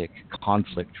nihilistic,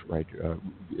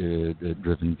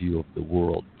 conflict-driven view of the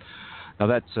world. Now,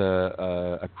 that's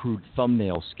a crude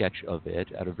thumbnail sketch of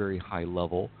it at a very high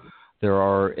level. There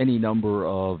are any number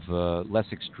of less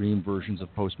extreme versions of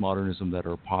postmodernism that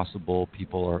are possible.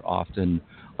 People are often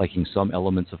liking some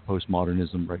elements of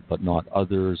postmodernism, but not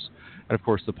others. And of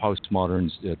course, the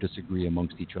postmoderns disagree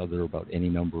amongst each other about any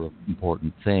number of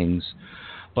important things.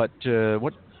 But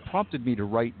what prompted me to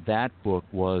write that book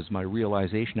was my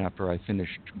realization after I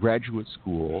finished graduate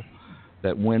school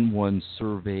that when one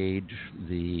surveyed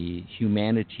the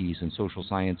humanities and social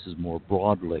sciences more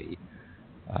broadly,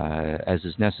 as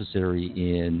is necessary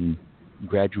in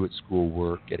graduate school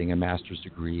work, getting a master's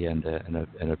degree and a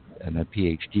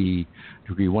PhD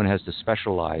degree, one has to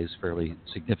specialize fairly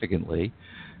significantly.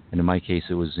 And in my case,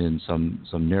 it was in some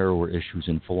narrower issues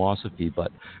in philosophy.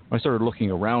 But when I started looking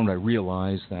around, I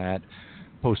realized that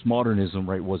postmodernism,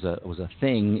 was a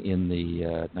thing in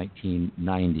the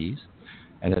 1990s,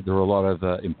 and that there were a lot of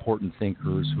important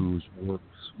thinkers whose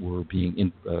works were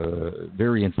being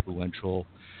very influential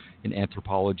in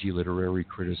anthropology, literary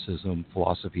criticism,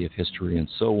 philosophy of history, and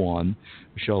so on.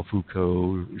 Michel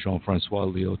Foucault, Jean-François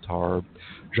Lyotard,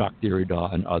 Jacques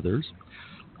Derrida, and others.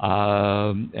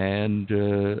 That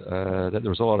there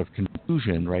was a lot of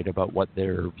confusion, about what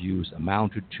their views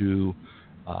amounted to,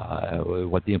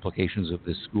 what the implications of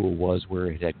this school was,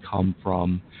 where it had come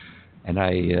from. And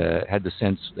I had the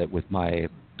sense that with my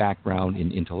background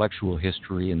in intellectual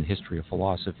history and the history of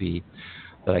philosophy,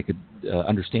 that I could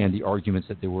understand the arguments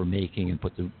that they were making and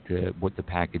put the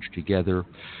package together.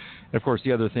 And of course,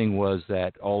 the other thing was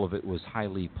that all of it was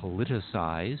highly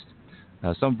politicized.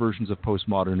 Some versions of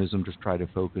postmodernism just try to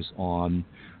focus on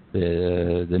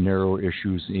the narrow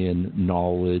issues in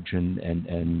knowledge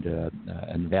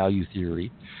and value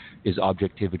theory. Is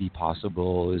objectivity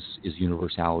possible? Is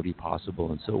universality possible?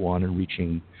 And so on, and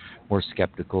reaching more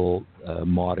skeptical,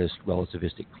 modest,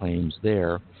 relativistic claims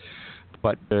there.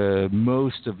 But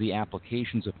most of the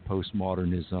applications of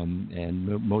postmodernism and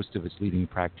most of its leading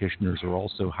practitioners are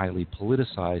also highly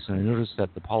politicized. And I noticed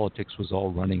that the politics was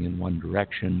all running in one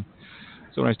direction.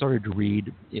 So when I started to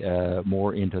read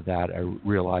more into that, I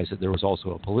realized that there was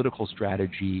also a political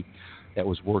strategy that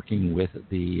was working with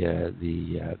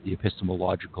the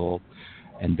epistemological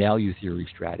and value theory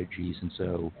strategies. And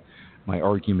so my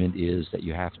argument is that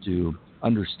you have to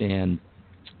understand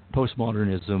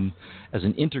postmodernism as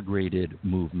an integrated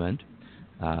movement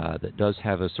that does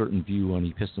have a certain view on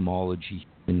epistemology,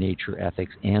 nature,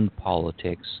 ethics, and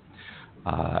politics,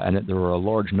 and that there are a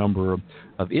large number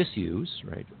of issues,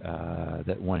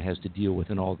 that one has to deal with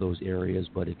in all those areas.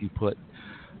 But if you put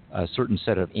a certain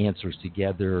set of answers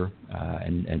together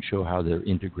and show how they're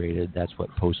integrated, that's what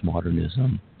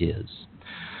postmodernism is.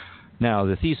 Now,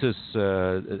 the thesis,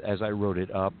 as I wrote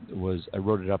it up, I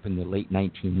wrote it up in the late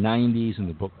 1990s, and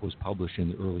the book was published in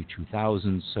the early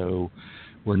 2000s. So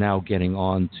we're now getting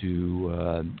on to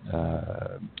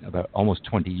about almost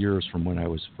 20 years from when I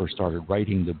first started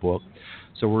writing the book.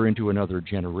 So we're into another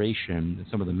generation.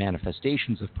 Some of the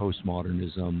manifestations of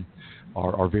postmodernism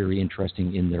are very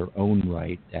interesting in their own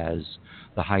right, as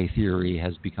the high theory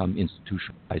has become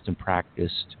institutionalized and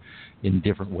practiced in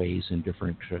different ways in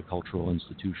different cultural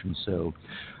institutions. So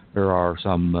there are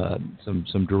some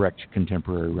direct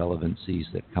contemporary relevancies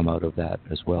that come out of that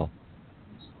as well.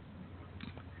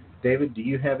 David, do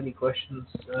you have any questions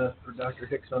for Dr.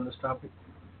 Hicks on this topic?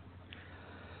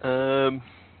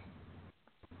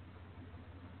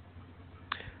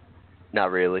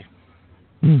 Not really.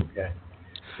 Okay.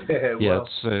 Yeah,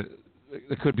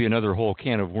 it could be another whole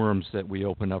can of worms that we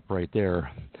open up right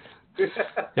there.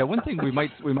 Yeah, one thing we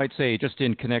might say, just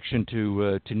in connection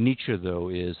to Nietzsche, though,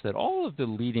 is that all of the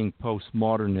leading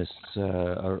postmodernists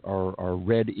are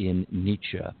read in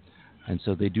Nietszche, And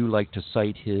so they do like to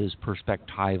cite his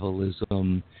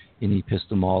perspectivalism in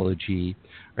epistemology,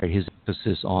 right? His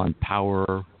emphasis on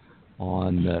power,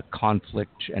 on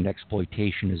conflict and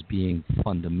exploitation as being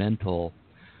fundamental.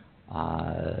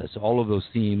 So all of those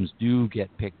themes do get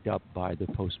picked up by the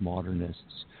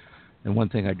postmodernists. And one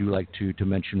thing I do like to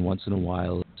mention once in a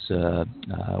while is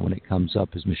when it comes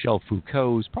up is Michel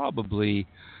Foucault's probably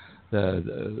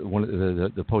one of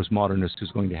the postmodernist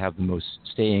who's going to have the most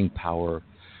staying power.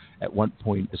 At one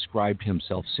point described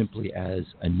himself simply as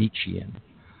a Nietzschean.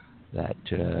 That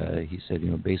he said,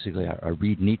 basically I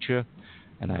read Nietzsche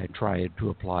and I try to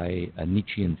apply a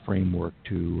Nietzschean framework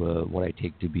to what I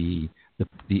take to be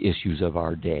the issues of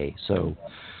our day. So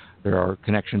there are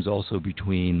connections also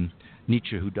between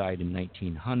Nietzsche, who died in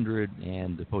 1900,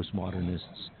 and the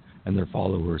postmodernists and their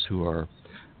followers who are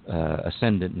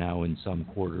ascendant now in some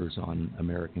quarters on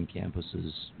American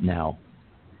campuses now.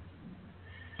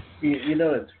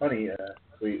 It's funny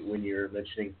when you're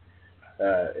mentioning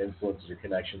influences or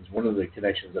connections. One of the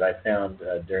connections that I found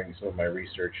during some of my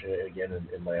research, again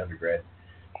in my undergrad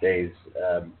days,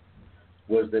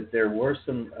 was that there were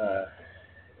some,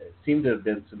 seemed to have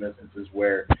been some instances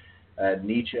where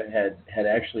Nietzsche had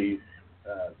actually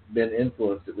been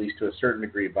influenced, at least to a certain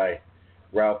degree, by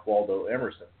Ralph Waldo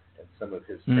Emerson and some of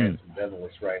his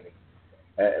transcendentalist writing.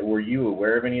 Were you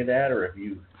aware of any of that, or have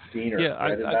you seen or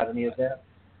read about any of that?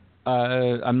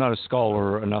 I'm not a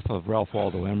scholar enough of Ralph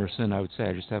Waldo Emerson. I would say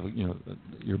I just have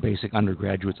your basic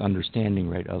undergraduate's understanding,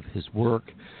 right, of his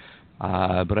work.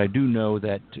 But I do know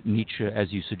that Nietzsche,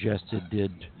 as you suggested,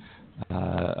 did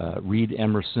read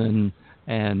Emerson,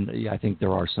 and I think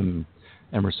there are some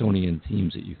Emersonian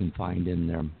themes that you can find in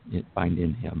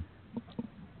him.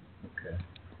 Okay,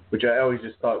 which I always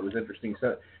just thought was interesting.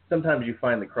 So sometimes you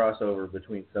find the crossover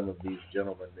between some of these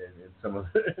gentlemen in some of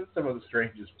the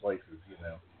strangest places,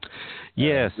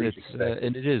 Yes,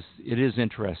 and it is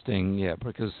interesting,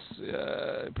 because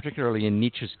particularly in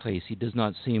Nietzsche's case, he does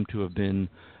not seem to have been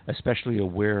especially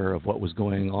aware of what was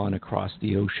going on across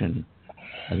the ocean.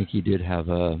 I think he did have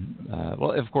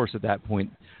of course, at that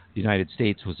point, the United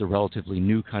States was a relatively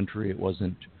new country. It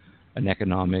wasn't an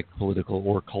economic, political,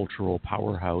 or cultural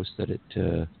powerhouse that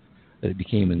it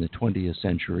became in the 20th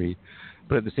century.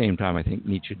 But at the same time, I think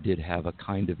Nietzsche did have a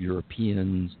kind of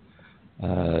European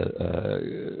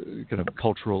kind of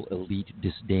cultural elite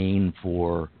disdain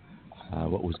for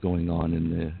what was going on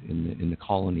in the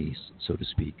colonies, so to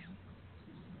speak.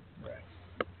 Right.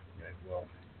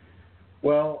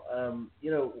 Well,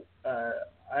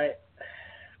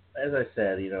 as I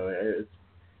said,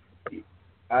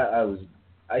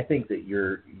 I think that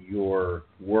your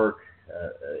work,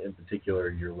 in particular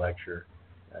your lecture,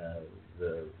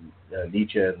 the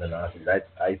Nietzsche and the Nazis,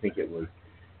 I think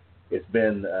it's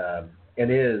been and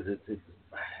is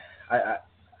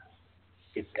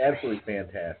it's absolutely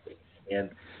fantastic, and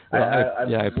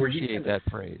I appreciate that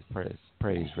praise.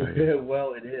 Really.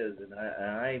 Well, it is, and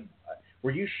I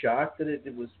were you shocked that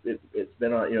it's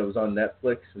been on it was on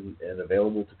Netflix and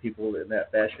available to people in that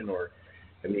fashion, or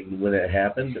when it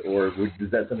happened, or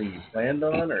is that something you planned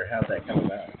on, or how'd that come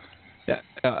about?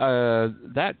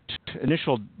 That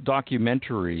initial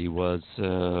documentary was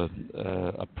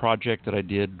a project that I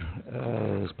did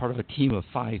as part of a team of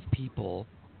 5 people.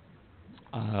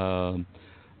 And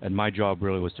my job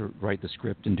really was to write the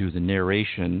script and do the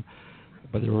narration.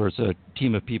 But there was a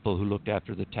team of people who looked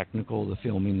after the technical, the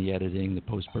filming, the editing, the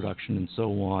post-production, and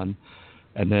so on.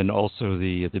 And then also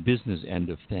the business end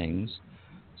of things.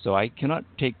 So I cannot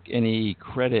take any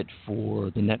credit for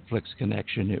the Netflix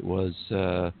connection. It was...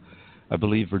 I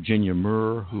believe Virginia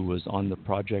Murr, who was on the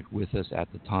project with us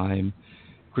at the time,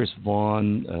 Chris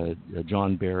Vaughn,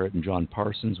 John Barrett, and John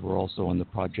Parsons were also on the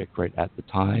project right at the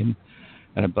time.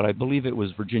 But I believe it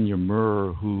was Virginia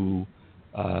Murr who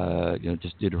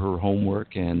just did her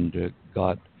homework and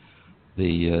got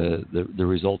the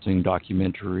resulting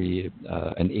documentary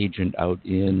an agent out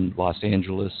in Los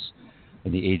Angeles,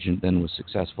 and the agent then was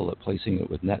successful at placing it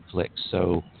with Netflix.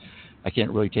 So I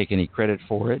can't really take any credit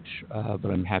for it,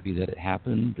 but I'm happy that it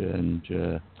happened, and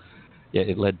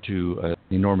it led to an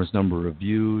enormous number of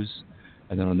views.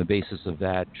 And then on the basis of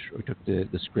that, we took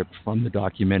the script from the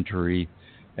documentary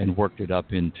and worked it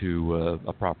up into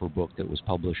a proper book that was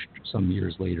published some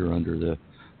years later under the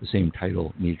same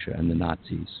title, Nietzsche and the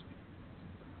Nazis.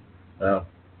 Well,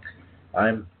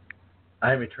 I'm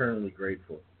eternally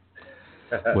grateful.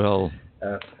 Well.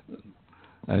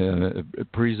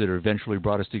 Praise that eventually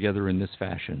brought us together in this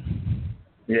fashion.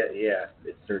 Yeah,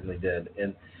 it certainly did.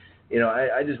 And,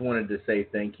 I just wanted to say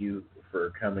thank you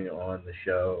for coming on the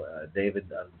show.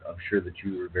 David, I'm sure that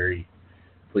you were very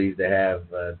pleased to have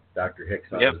Dr.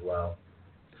 Hicks on as well.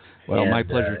 Well, my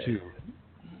pleasure too.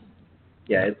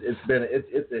 Yeah,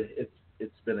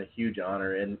 it's been a huge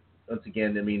honor. And once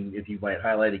again, I mean, if you might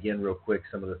highlight again real quick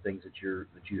some of the things that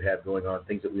you have going on,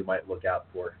 things that we might look out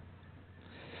for.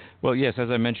 Well, yes, as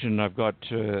I mentioned, I've got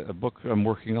a book I'm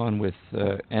working on with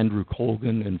Andrew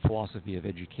Colgan in Philosophy of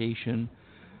Education.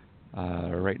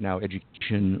 Right now,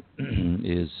 education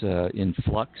is in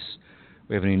flux.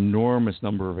 We have an enormous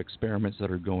number of experiments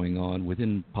that are going on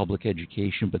within public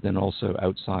education, but then also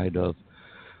outside of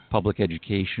public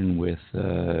education with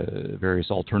various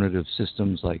alternative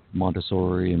systems like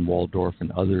Montessori and Waldorf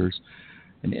and others.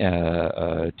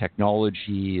 And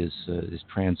technology is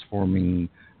transforming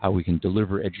how we can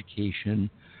deliver education.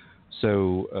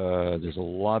 So there's a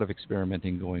lot of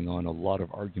experimenting going on, a lot of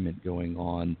argument going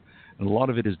on, and a lot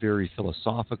of it is very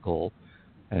philosophical.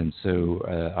 And so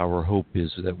our hope is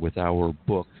that with our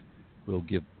book, we'll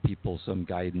give people some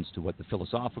guidance to what the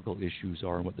philosophical issues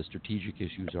are and what the strategic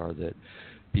issues are that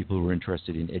people who are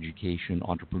interested in education,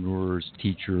 entrepreneurs,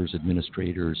 teachers,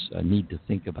 administrators need to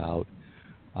think about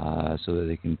so that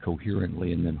they can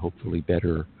coherently and then hopefully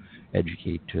better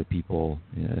educate people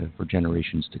for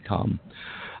generations to come.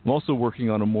 I'm also working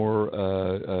on a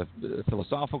more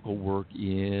philosophical work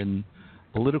in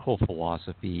political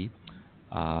philosophy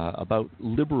about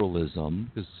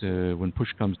liberalism, because when push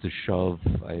comes to shove,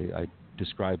 I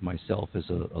describe myself as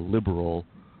a liberal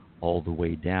all the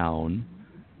way down.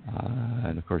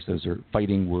 And of course, those are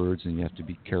fighting words, and you have to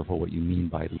be careful what you mean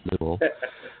by liberal.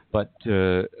 But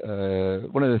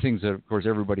one of the things that, of course,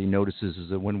 everybody notices is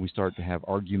that when we start to have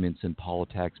arguments in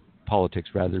politics,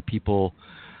 people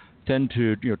tend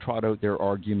to trot out their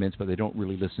arguments, but they don't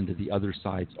really listen to the other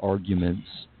side's arguments,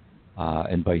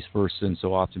 and vice versa. And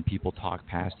so often people talk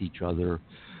past each other.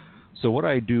 So what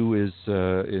I do is,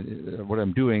 what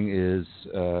I'm doing is,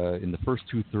 in the first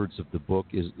 2/3 of the book,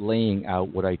 is laying out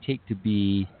what I take to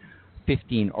be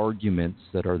 15 arguments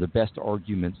that are the best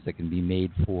arguments that can be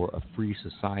made for a free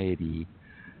society.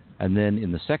 And then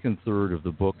in the second third of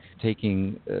the book,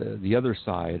 taking the other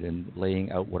side and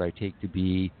laying out what I take to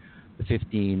be the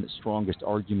 15 strongest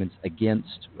arguments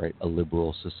against a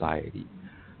liberal society.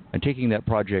 And taking that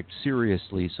project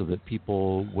seriously so that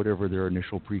people, whatever their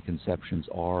initial preconceptions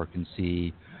are, can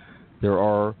see there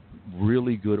are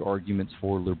really good arguments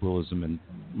for liberalism and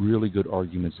really good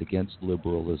arguments against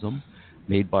liberalism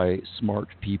made by smart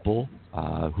people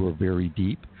who are very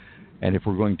deep. And if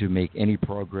we're going to make any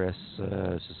progress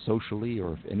socially,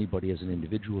 or if anybody as an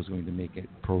individual is going to make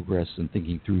progress in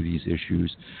thinking through these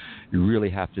issues, you really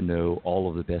have to know all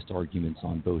of the best arguments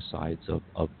on both sides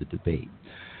of the debate.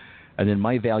 And then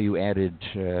my value added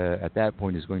at that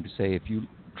point is going to say, if you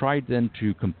tried then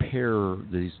to compare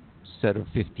these set of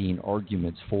 15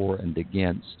 arguments for and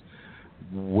against,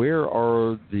 where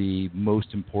are the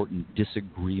most important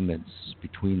disagreements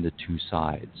between the two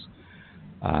sides?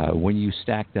 When you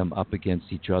stack them up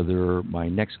against each other, my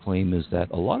next claim is that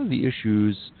a lot of the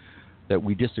issues that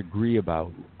we disagree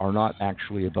about are not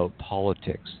actually about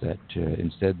politics, that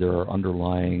instead there are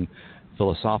underlying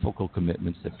philosophical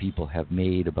commitments that people have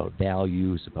made about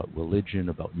values, about religion,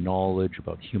 about knowledge,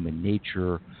 about human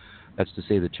nature. That's to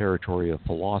say the territory of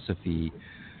philosophy.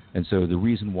 And so the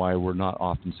reason why we're not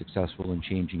often successful in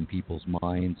changing people's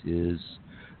minds is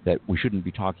that we shouldn't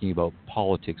be talking about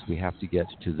politics. We have to get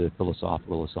to the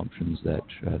philosophical assumptions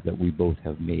that we both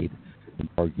have made in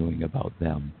arguing about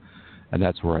them. And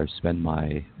that's where I spend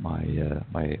my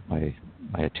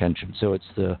attention. So it's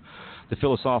the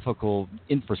philosophical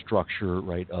infrastructure,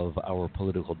 of our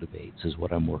political debates is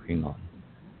what I'm working on.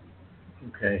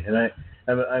 Okay, and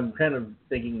I'm kind of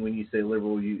thinking when you say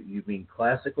liberal, you mean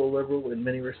classical liberal in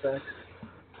many respects?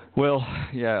 Well,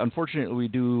 yeah, unfortunately we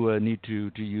do need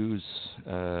to use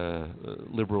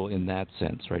liberal in that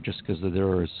sense, just because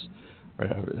there is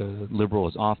liberal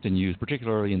is often used,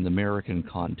 particularly in the American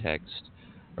context,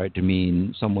 to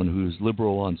mean someone who's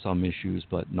liberal on some issues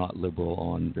but not liberal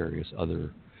on various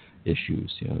other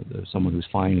issues. Someone who's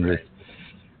fine with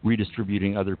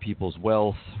redistributing other people's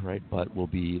wealth, but will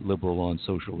be liberal on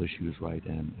social issues,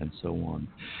 and so on.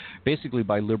 Basically,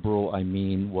 by liberal, I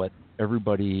mean what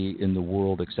everybody in the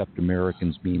world except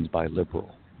Americans means by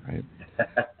liberal,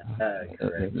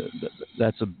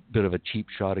 That's a bit of a cheap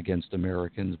shot against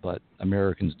Americans, but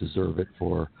Americans deserve it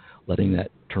for letting that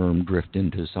term drift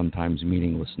into sometimes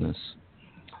meaninglessness.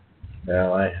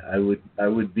 Well, I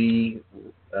would be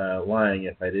lying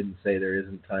if I didn't say there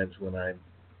isn't times when I'm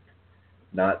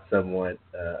not somewhat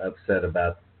upset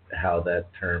about how that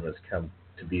term has come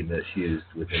to be misused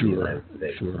within the United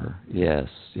States. Sure, yes,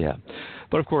 yeah.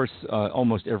 But of course,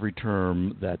 almost every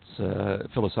term that's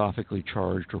philosophically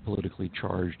charged or politically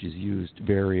charged is used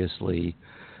variously.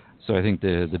 So I think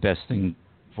the best thing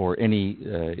for any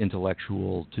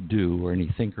intellectual to do, or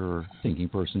any thinking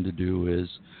person to do, is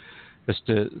just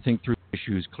to think through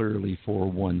issues clearly for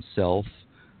oneself,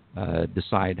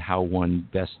 decide how one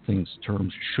best thinks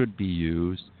terms should be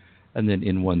used, and then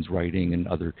in one's writing and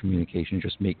other communication,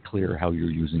 just make clear how you're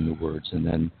using the words, and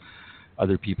then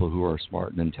other people who are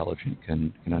smart and intelligent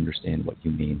can understand what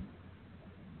you mean.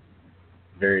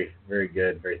 Very, very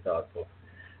good, very thoughtful.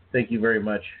 Thank you very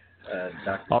much,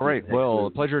 Dr. All right. Hicks. Well, a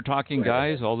pleasure talking,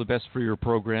 guys. All the best for your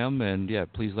program, and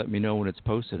please let me know when it's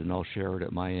posted, and I'll share it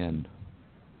at my end.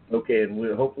 Okay,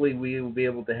 and hopefully we will be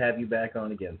able to have you back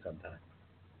on again sometime.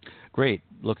 Great.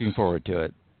 Looking forward to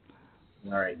it.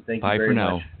 All right. Thank you Bye very for much,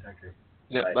 now. Doctor.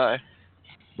 Yeah, Bye. bye.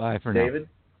 Bye for David?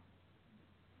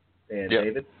 now. And Yep.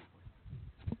 David?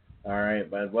 All right,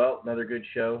 bud. Well, another good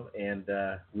show, and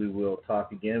we will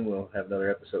talk again. We'll have another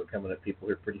episode coming up, people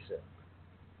here, pretty soon.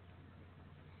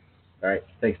 All right.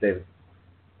 Thanks, David.